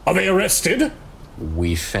 Are they arrested?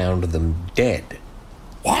 We found them dead.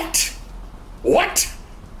 What? What?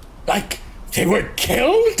 Like, they were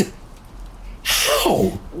killed?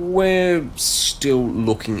 How? We're still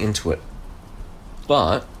looking into it.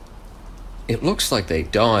 But it looks like they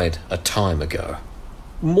died a time ago.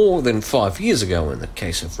 More than 5 years ago in the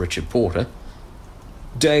case of Richard Porter.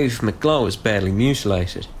 Dave McGlow is badly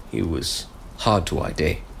mutilated. He was hard to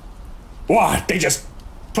ID. What? They just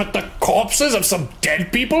put the corpses of some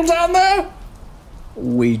dead people down there?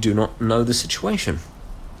 We do not know the situation.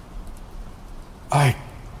 I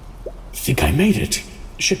think I made it.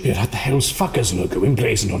 Shitbeard had the Hell's Fuckers logo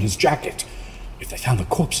emblazoned on his jacket. If they found the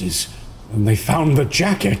corpses, then they found the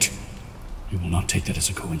jacket. We will not take that as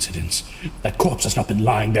a coincidence. That corpse has not been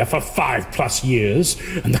lying there for 5+ years,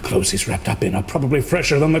 and the clothes he's wrapped up in are probably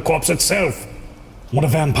fresher than the corpse itself. When a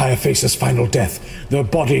vampire faces final death, their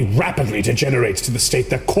body rapidly degenerates to the state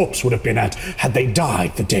their corpse would have been at had they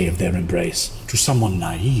died the day of their embrace. To someone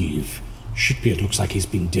naive, Shitbeard looks like he's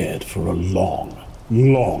been dead for a long,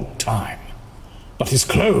 long time. But his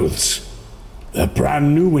clothes, they're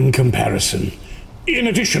brand new in comparison. In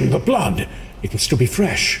addition, the blood, it will still be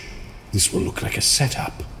fresh. This will look like a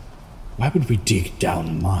setup. Why would we dig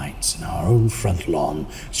down mines in our own front lawn,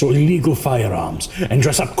 store illegal firearms, and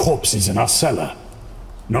dress up corpses in our cellar?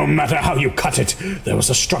 No matter how you cut it, there was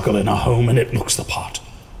a struggle in our home and it looks the part.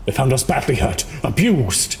 They found us badly hurt,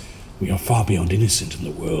 abused. We are far beyond innocent in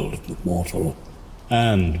the world of the mortal.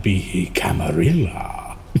 And be he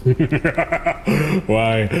Camarilla.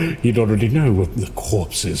 Why, he'd already know what the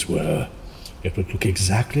corpses were. It would look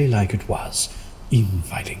exactly like it was.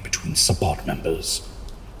 Infighting between support members.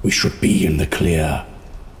 We should be in the clear.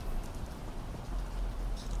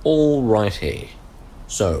 All righty.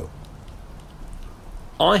 So,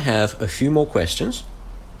 I have a few more questions,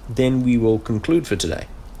 then we will conclude for today.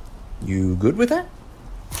 You good with that?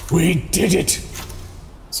 We did it!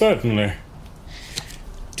 Certainly.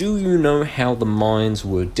 Do you know how the mines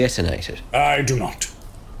were detonated? I do not.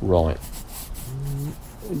 Right.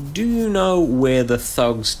 Do you know where the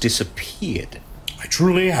thugs disappeared? I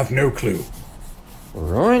truly have no clue.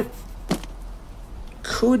 Right.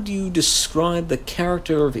 Could you describe the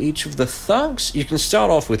character of each of the thugs? You can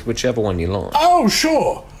start off with whichever one you like. Oh,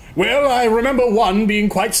 sure. Well, I remember one being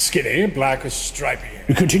quite skinny, black with stripy hair.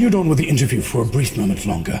 We continued on with the interview for a brief moment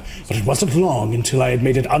longer, but it wasn't long until I had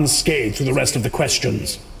made it unscathed through the rest of the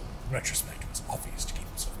questions. In retrospect, it was obvious to keep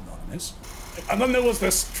himself anonymous. And then there was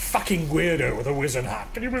this fucking weirdo with a wizard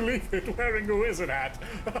hat. Can you believe it? Wearing a wizard hat.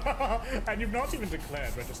 And you've not even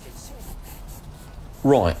declared registered soul.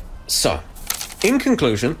 Right. So, in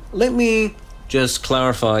conclusion, let me just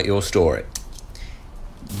clarify your story.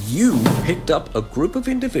 You picked up a group of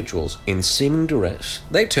individuals in seeming duress.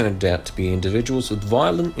 They turned out to be individuals with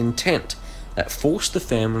violent intent that forced the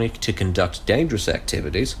family to conduct dangerous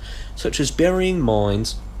activities, such as burying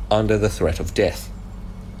mines under the threat of death.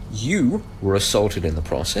 You were assaulted in the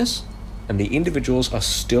process, and the individuals are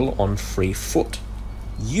still on free foot.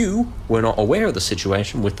 You were not aware of the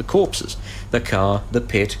situation with the corpses, the car, the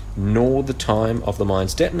pit, nor the time of the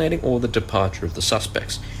mines detonating or the departure of the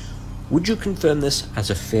suspects. Would you confirm this as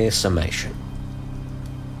a fair summation?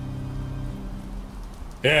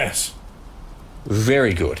 Yes.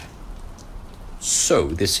 Very good. So,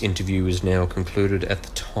 this interview is now concluded at the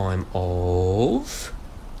time of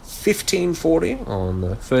 1540 on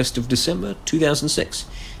the 1st of December 2006.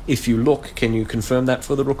 If you look, can you confirm that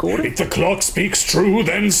for the recording? If the clock speaks true,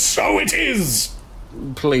 then so it is!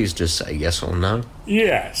 Please just say yes or no.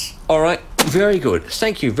 Yes. Alright, very good.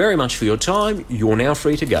 Thank you very much for your time. You're now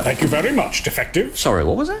free to go. Thank you very much, Detective. Sorry,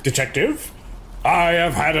 what was that? Detective? I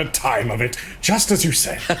have had a time of it, just as you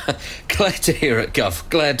said. Glad to hear it, Guff.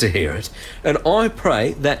 Glad to hear it. And I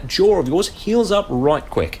pray that jaw of yours heals up right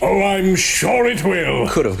quick. Oh, I'm sure it will.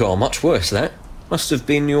 Could have gone much worse, that. Must have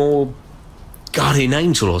been your guardian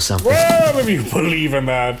angel or something. Well, if you believe in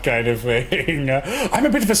that kind of thing. I'm a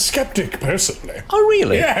bit of a skeptic, personally. Oh,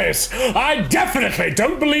 really? Yes, I definitely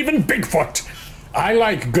don't believe in Bigfoot. I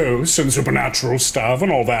like ghosts and supernatural stuff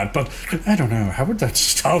and all that, but I don't know, how would that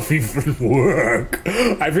stuff even work?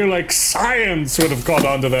 I feel like science would have caught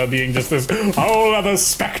on to there being just this whole other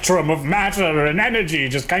spectrum of matter and energy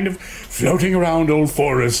just kind of floating around old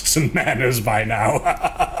forests and manors by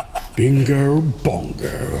now. Bingo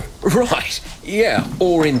bongo. Right, yeah,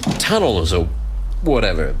 or in tunnels or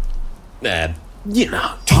whatever. You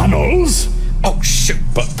know. Tunnels? Oh, shoot,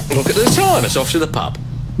 but look at the time, it's off to the pub.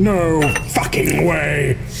 No fucking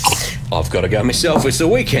way. I've got to go myself, it's the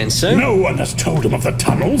weekend soon. No one has told him of the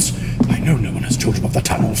tunnels. I know no one has told him of the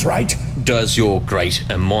tunnels, right? Does your great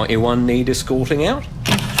and mighty one need escorting out?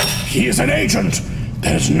 He is an agent.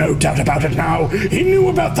 There's no doubt about it now. He knew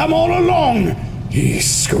about them all along. He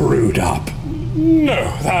screwed up.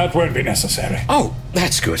 No, that won't be necessary. Oh,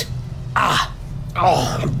 that's good.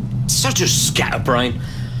 I'm such a scatterbrain.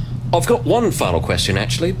 I've got one final question,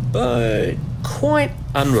 actually, but quite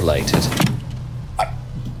unrelated.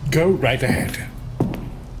 Go right ahead.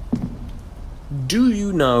 Do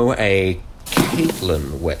you know a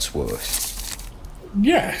Caitlin Wetsworth?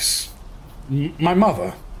 Yes. My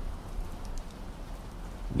mother.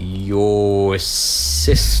 Your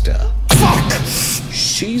sister? Fuck!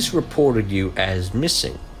 She's reported you as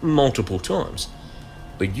missing multiple times,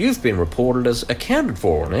 but you've been reported as accounted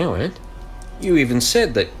for on our end. You even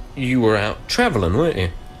said that you were out travelling, weren't you?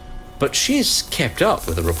 But she's kept up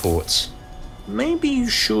with the reports. Maybe you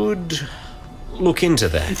should look into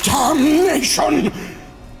that. Damnation!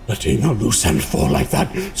 Letting a loose end fall like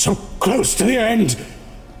that, so close to the end.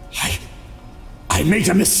 I made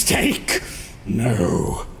a mistake.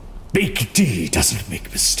 No. Big D doesn't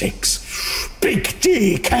make mistakes. Big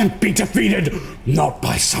D can't be defeated. Not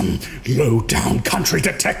by some low-down country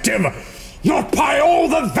detective. Not by all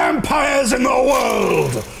the vampires in the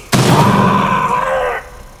world.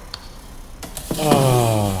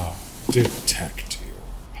 Detective.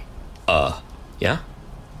 Yeah?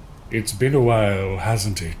 It's been a while,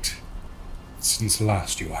 hasn't it? Since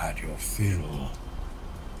last you had your fill.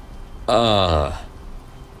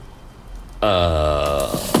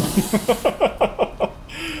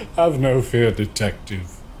 Have no fear,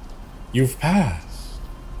 Detective. You've passed.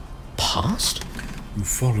 Passed? You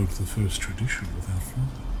followed the first tradition without flaw.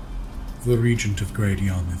 The Regent of Great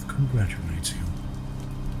Yarmouth congratulates you.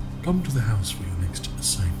 Come to the house for your next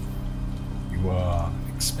assignment. You are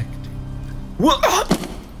expected. What?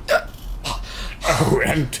 Oh,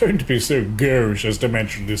 and don't be so gauche as to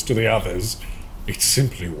mention this to the others. It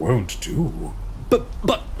simply won't do. But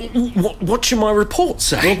what should my report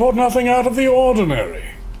say? Report nothing out of the ordinary.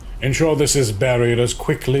 Ensure this is buried as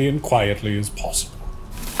quickly and quietly as possible.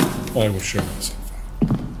 I will show myself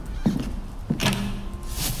out.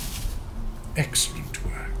 Excellent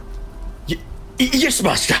work. Yes,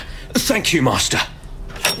 Master. Thank you, Master.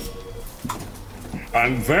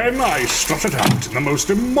 And then I strutted out in the most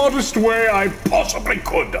immodest way I possibly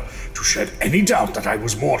could to shed any doubt that I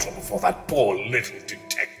was mortal before that poor little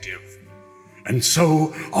detective. And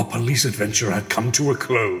so our police adventure had come to a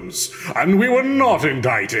close, and we were not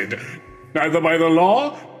indicted, neither by the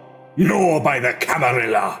law nor by the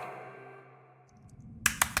Camarilla.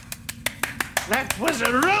 That was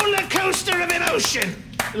a roller coaster of emotion,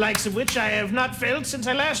 the likes of which I have not felt since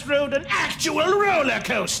I last rode an actual roller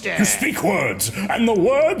coaster. You speak words, and the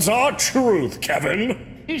words are truth,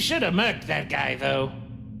 Kevin. You should have murked that guy, though.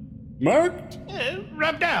 Murked?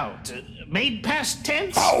 Rubbed out. Made past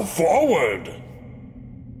tense. How forward?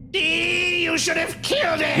 You should have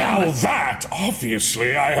killed him! Now that,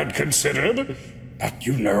 obviously, I had considered. But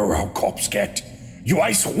you know how cops get. You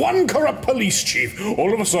ice one corrupt police chief,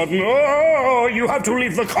 all of a sudden, oh, you have to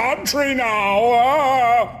leave the country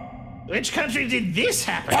now. Which country did this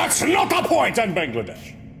happen? That's not the point, and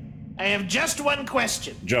Bangladesh. I have just one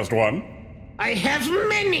question. Just one? I have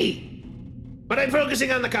many! But I'm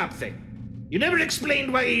focusing on the cop thing. You never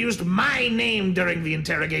explained why you used my name during the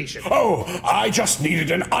interrogation. Oh, I just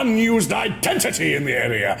needed an unused identity in the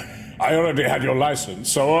area. I already had your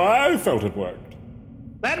license, so I felt it worked.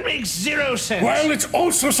 That makes zero sense. Well, it's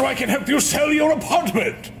also so I can help you sell your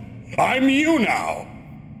apartment. I'm you now.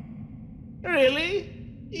 Really?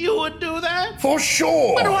 You would do that? For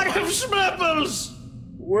sure! But what of Smurbles?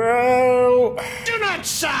 Well... Do not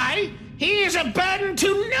sigh. He is a burden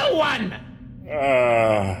to no one.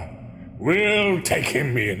 We'll take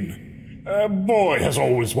him in. A boy has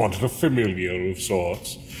always wanted a familiar of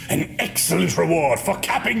sorts. An excellent reward for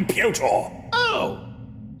capping Piotr. Oh,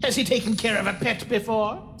 has he taken care of a pet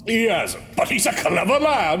before? He hasn't, but he's a clever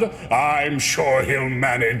lad. I'm sure he'll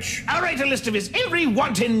manage. I'll write a list of his every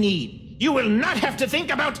want and need. You will not have to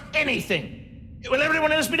think about anything. Will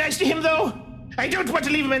everyone else be nice to him, though? I don't want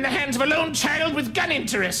to leave him in the hands of a lone child with gun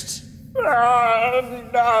interests.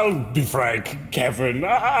 I'll be frank, Kevin.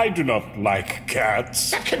 I do not like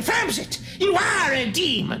cats. That confirms it. You are a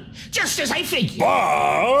demon, just as I figured.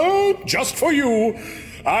 But, just for you,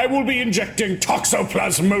 I will be injecting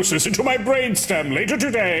toxoplasmosis into my brainstem later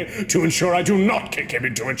today to ensure I do not kick him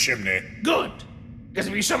into a chimney. Good. Because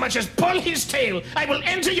if you so much as pull his tail, I will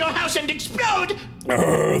enter your house and explode.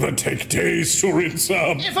 That'd take days to rinse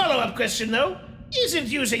up. A follow-up question, though. Isn't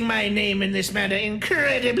using my name in this manner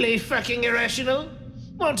incredibly fucking irrational?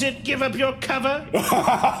 Won't it give up your cover?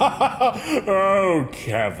 Oh,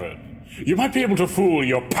 Kevin. You might be able to fool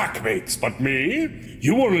your packmates, but me?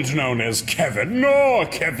 You weren't known as Kevin, nor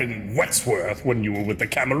Kevin Wetsworth when you were with the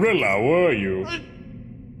Camarilla, were you?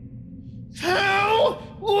 How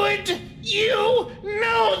would you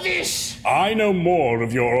know this? I know more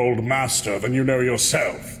of your old master than you know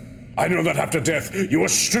yourself. I know that after death, you were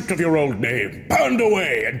stripped of your old name, burned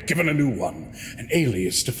away, and given a new one. An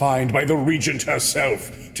alias defined by the Regent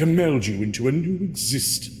herself to meld you into a new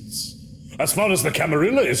existence. As far as the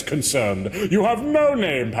Camarilla is concerned, you have no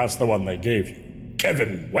name past the one they gave you.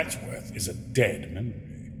 Kevin Wetsworth is a dead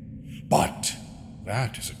memory. But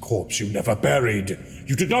that is a corpse you never buried.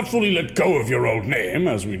 You did not fully let go of your old name,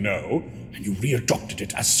 as we know, and you readopted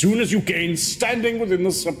it as soon as you gained standing within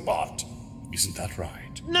the Sabbat. Isn't that right?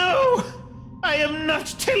 No! I am not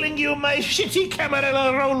telling you my shitty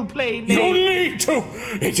Camarilla roleplay name. You need to!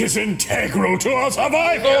 It is integral to our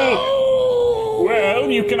survival! No!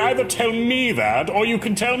 Well, you can either tell me that, or you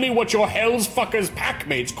can tell me what your Hell's Fuckers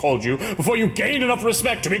packmates called you before you gained enough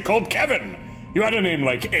respect to be called Kevin. You had a name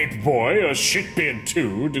like Ape Boy or Shitbeard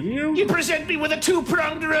too, didn't you? You present me with a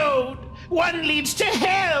two-pronged road. One leads to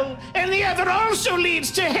hell, and the other also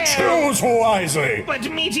leads to hell. Choose wisely! But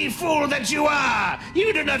meaty fool that you are,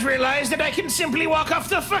 you do not realize that I can simply walk off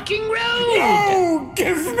the fucking road. No!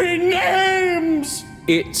 Give me names!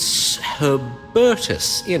 It's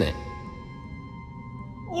Herbertus, innit?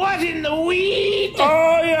 What in the weed?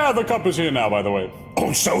 Oh yeah, the cup is here now, by the way.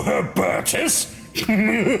 Oh, so Herbertus? How dare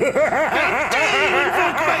you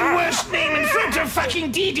invoke my worst name in front of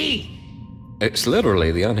fucking Dee? It's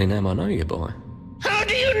literally the only name I know you by. How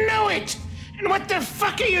do you know it? And what the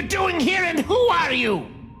fuck are you doing here, and who are you?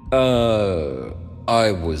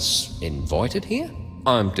 I was invited here.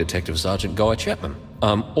 I'm Detective Sergeant Guy Chapman.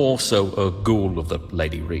 I'm also a ghoul of the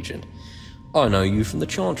Lady Regent. I know you from the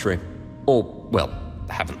Chantry. Or, well,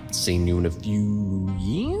 haven't seen you in a few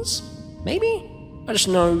years? Maybe? I just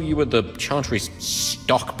know you were the Chantry's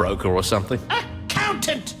stockbroker or something.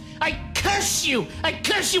 Accountant! I curse you! I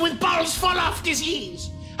curse you with balls fall off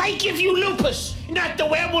disease! I give you lupus, not the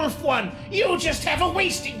werewolf one. You just have a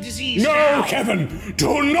wasting disease. No, now. Kevin!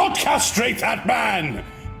 Do not castrate that man!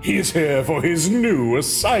 He is here for his new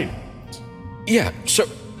assignment. Yeah, so,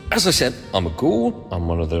 as I said, I'm a ghoul. I'm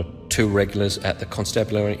one of the 2 regulars at the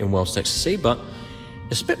Constabulary in Wells, Next to Sea, but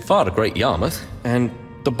it's a bit far to Great Yarmouth, and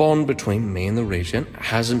the bond between me and the Regent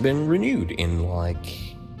hasn't been renewed in,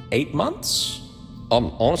 like, 8 months? I'm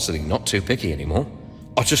honestly not too picky anymore.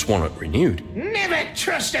 I just want it renewed. Never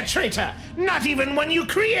trust a traitor, not even one you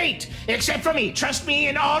create. Except for me, trust me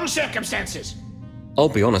in all circumstances. I'll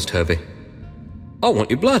be honest, Herbie. I want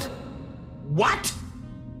your blood. What?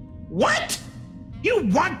 What? You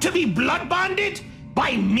want to be blood bonded?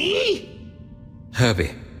 By me?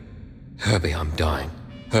 Herbie, I'm dying.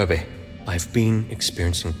 Herbie, I've been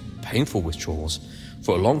experiencing painful withdrawals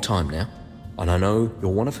for a long time now, and I know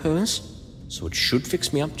you're one of hers, so it should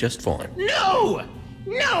fix me up just fine. No!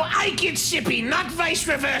 No, I get sippy, not vice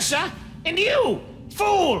versa. And you,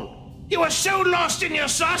 fool! You are so lost in your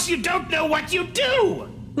sauce you don't know what you do!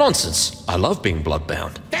 Nonsense! I love being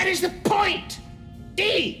bloodbound. That is the point!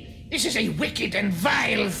 D, this is a wicked and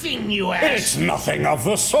vile thing you ask. It's nothing of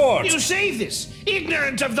the sort! You say this,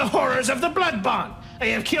 ignorant of the horrors of the blood bond. I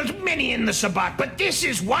have killed many in the Sabbat, but this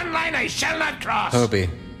is one line I shall not cross. Herbie,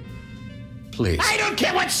 please. I don't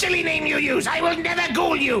care what silly name you use. I will never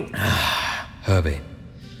ghoul you. Herbie,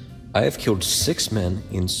 I have killed 6 men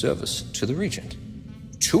in service to the Regent.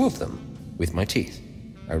 2 of them with my teeth.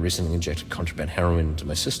 I recently injected contraband heroin into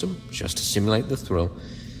my system just to simulate the thrill,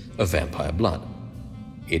 of vampire blood.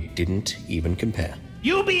 It didn't even compare.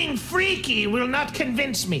 You being freaky will not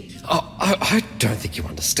convince me. Oh, I don't think you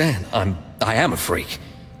understand. I am a freak.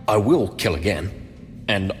 I will kill again.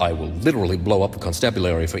 And I will literally blow up the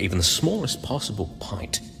Constabulary for even the smallest possible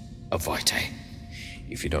pint of vitae.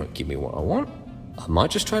 If you don't give me what I want, I might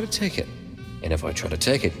just try to take it. And if I try to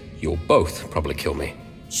take it, you'll both probably kill me.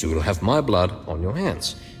 So you'll have my blood on your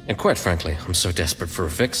hands. And quite frankly, I'm so desperate for a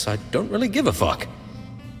fix, I don't really give a fuck.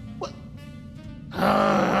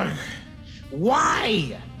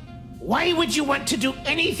 Why? Why would you want to do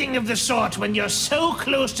anything of the sort when you're so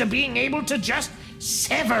close to being able to just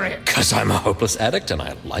sever it? 'Cause I'm a hopeless addict and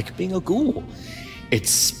I like being a ghoul.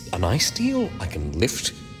 It's a nice deal. I can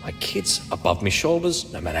lift my kids above my shoulders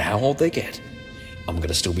no matter how old they get. I'm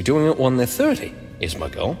gonna still be doing it when they're 30, is my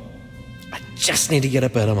goal. I just need to get a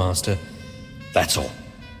better master. That's all.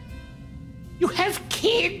 You have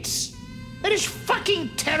kids? That is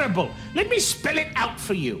fucking terrible. Let me spell it out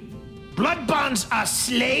for you. Blood bonds are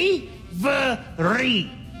slavery.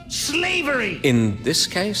 Slavery. In this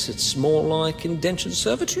case, it's more like indentured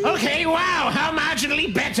servitude. Okay, wow, how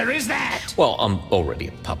marginally better is that? Well, I'm already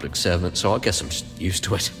a public servant, so I guess I'm just used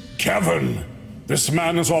to it. Kevin, this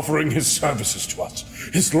man is offering his services to us.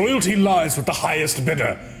 His loyalty lies with the highest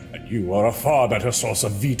bidder, and you are a far better source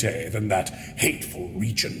of vitae than that hateful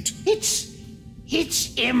regent. It's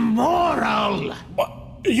immoral. What?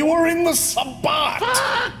 You are in the Sabbat!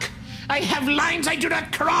 Fuck! I have lines I do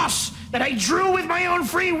not cross that I drew with my own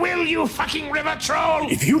free will, you fucking river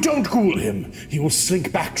troll! If you don't ghoul him, he will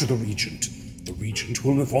slink back to the regent. The regent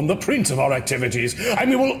will inform the prince of our activities, and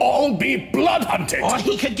we will all be blood hunted! Or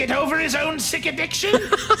he could get over his own sick addiction?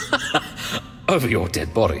 Over your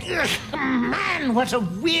dead body. Ugh, man, what a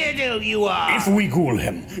weirdo you are! If we ghoul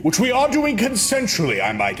him, which we are doing consensually,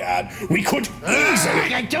 I might add, we could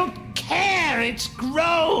easily... I don't care, it's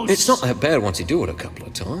gross! It's not that bad once you do it a couple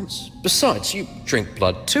of times. Besides, you drink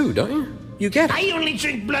blood too, don't you? You get it. I only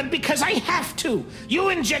drink blood because I have to. You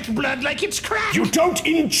inject blood like it's crack. You don't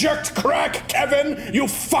inject crack, Kevin! You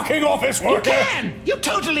fucking office worker! You can! You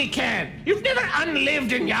totally can! You've never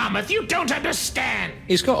unlived in Yarmouth. You don't understand.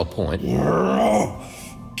 He's got a point.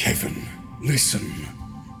 Kevin, listen.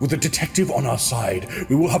 With the detective on our side,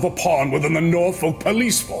 we will have a pawn within the Norfolk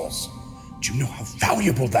police force. Do you know how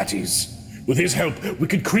valuable that is? With his help, we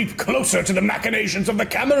could creep closer to the machinations of the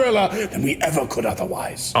Camarilla than we ever could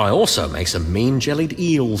otherwise. I also make some mean jellied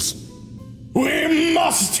eels. We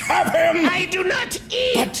must have him! I do not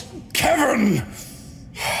eat! But, Kevin,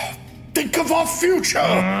 think of our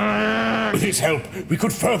future! With his help, we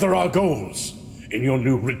could further our goals. In your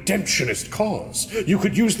new redemptionist cause, you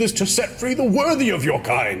could use this to set free the worthy of your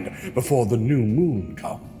kind before the new moon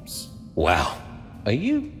comes. Wow. Are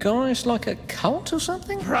you guys like a cult or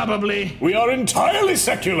something? Probably. We are entirely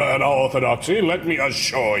secular in our orthodoxy, let me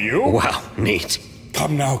assure you. Wow, neat.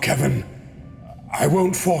 Come now, Kevin. I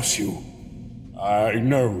won't force you. I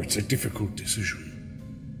know it's a difficult decision.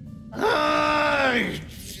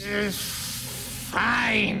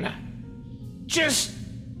 Fine. Just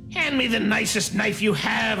hand me the nicest knife you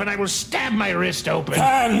have and I will stab my wrist open.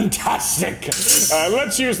 Fantastic!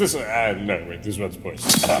 Let's use this... no, wait, this one's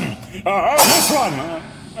poisoned. This one!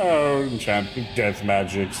 Enchanted death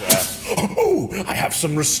magics. I have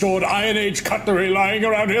some restored Iron Age cutlery lying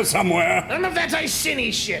around here somewhere. None of that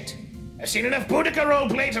Iceni shit. I've seen enough Boudica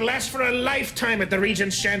roleplay to last for a lifetime at the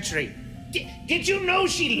Regent's Chantry. Did you know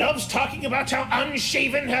she loves talking about how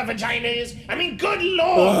unshaven her vagina is? I mean, good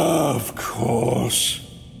lord! Of course.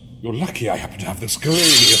 You're lucky I happen to have this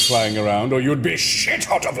Gradius flying around, or you'd be shit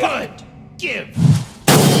out of luck. Good. Give.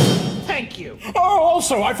 Thank you. Oh,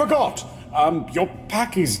 also, I forgot. Your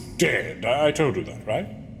pack is dead. I told you that, right?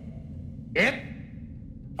 Yep.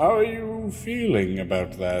 How are you feeling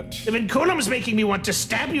about that? The vinculum's making me want to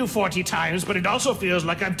stab you 40 times, but it also feels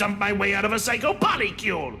like I've dumped my way out of a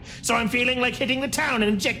psychopolycule. So I'm feeling like hitting the town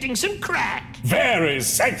and injecting some crack. Very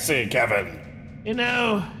sexy, Kevin. You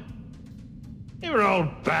know, they were all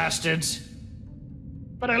bastards.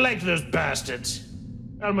 But I liked those bastards.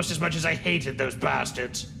 Almost as much as I hated those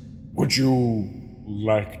bastards. Would you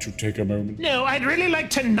like to take a moment? No, I'd really like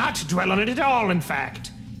to not dwell on it at all, in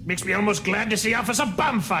fact. Makes me almost glad to see Officer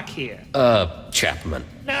Bumfuck here. Chapman.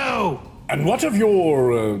 No! And what of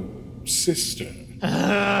your, sister?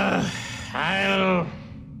 I'll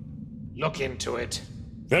look into it.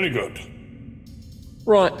 Very good.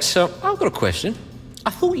 Right, so I've got a question. I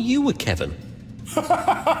thought you were Kevin. No,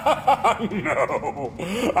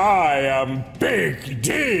 I am Big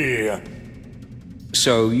D.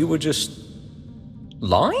 So you were just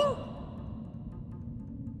lying?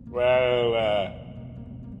 Well,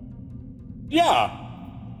 yeah.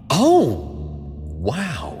 Oh!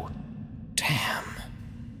 Wow. Damn.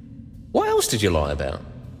 What else did you lie about?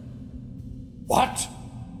 What?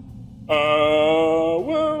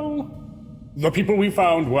 Well, the people we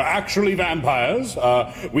found were actually vampires.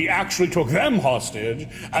 We actually took them hostage,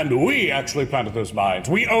 and we actually planted those mines.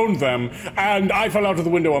 We owned them, and I fell out of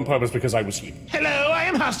the window on purpose because I was sleeping. Hello, I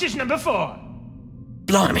am hostage number 4.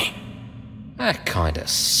 Blimey. That kinda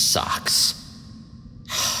sucks.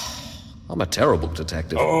 I'm a terrible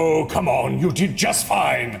detective. Oh, come on, you did just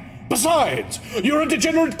fine. Besides, you're a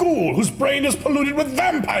degenerate ghoul whose brain is polluted with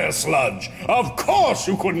vampire sludge. Of course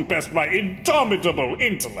you couldn't best my indomitable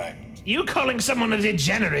intellect. You calling someone a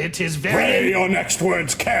degenerate is very... Weigh your next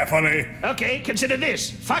words carefully. Okay, consider this.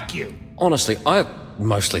 Fuck you. Honestly, I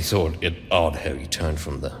mostly thought it odd how you turned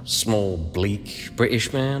from the small, bleak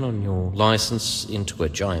British man on your license into a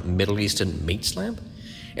giant Middle Eastern meat slab.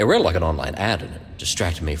 It read like an online ad and it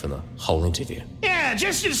distracted me from the whole interview. Yeah,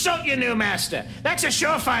 just insult your new master. That's a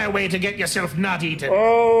surefire way to get yourself not eaten.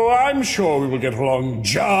 Oh, I'm sure we will get along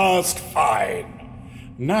just fine.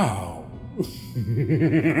 Now,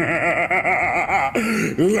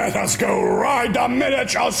 let us go ride the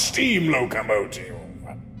miniature steam locomotive.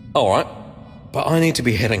 Alright, but I need to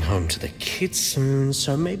be heading home to the kids soon,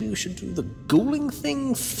 so maybe we should do the ghouling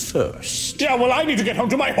thing first. Yeah, well, I need to get home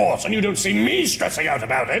to my horse, and you don't see me stressing out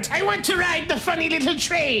about it. I want to ride the funny little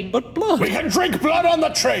train. But blood. We can drink blood on the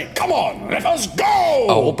train. Come on, let us go!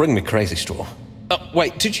 Oh, well, bring me crazy straw.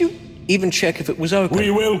 Wait, did you even check if it was open? We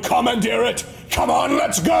will commandeer it. Come on,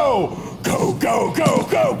 let's go! Go, go, go,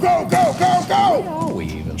 go, go, go, go, go! Where are we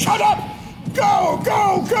even? Shut up! Go,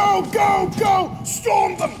 go, go, go, go!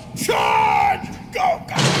 Storm them! Charge! Go,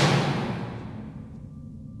 go!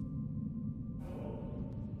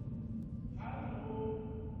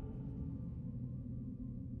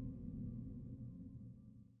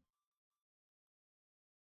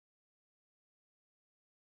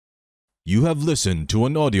 You have listened to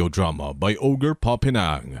an audio drama by Ogre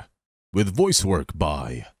Popinang, with voice work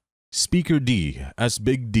by Speaker D as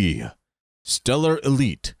Big D, Stellar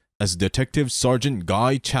Elite as Detective Sergeant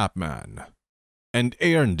Guy Chapman, and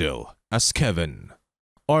Arendelle as Kevin.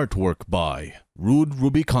 Artwork by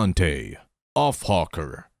Rubicante,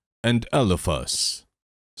 Offhawker, and Eliphas.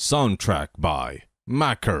 Soundtrack by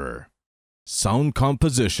Mackeerre. Sound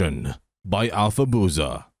composition by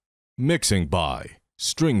Alfabusa. Mixing by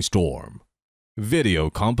StringStorm.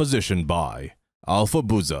 Video composition by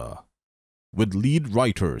Alfabusa. With lead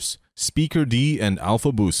writers Speaker D and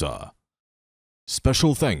Alfabusa.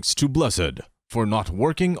 Special thanks to Blessed for not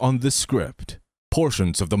working on this script.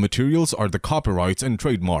 Portions of the materials are the copyrights and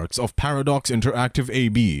trademarks of Paradox Interactive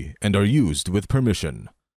AB and are used with permission.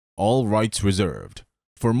 All rights reserved.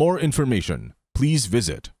 For more information, please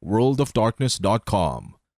visit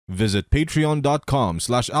worldofdarkness.com. Visit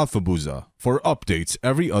patreon.com/alphabusa for updates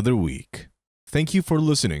every other week. Thank you for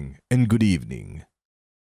listening and good evening.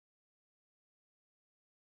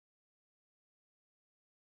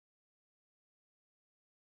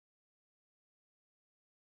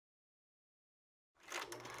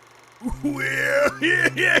 Well,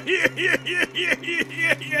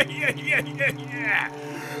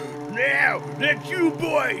 now that you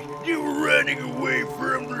boys, you were running away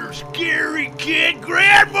from their scary kid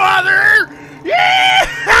grandmother. Yeah,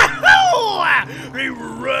 they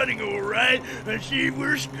were running all right, and she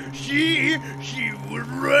was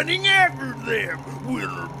running after them with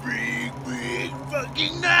a big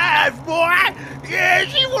fucking knife, boy. Yeah,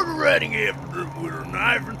 she was running after them with a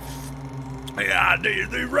knife. And yeah,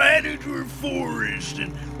 they ran into a forest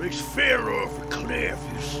and they fell off a cliff,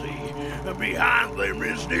 you see. And behind them,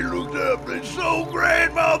 as they looked up, they saw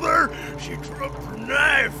grandmother. She dropped her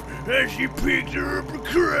knife and she picked her up a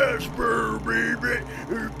crossbow, baby.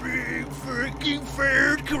 Her big fucking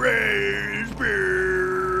fat crossbow.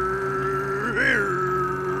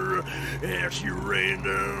 And she ran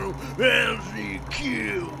down and she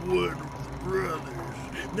killed one of the brothers.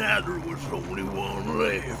 Now there was only one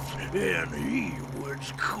left, and he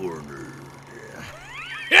was cornered.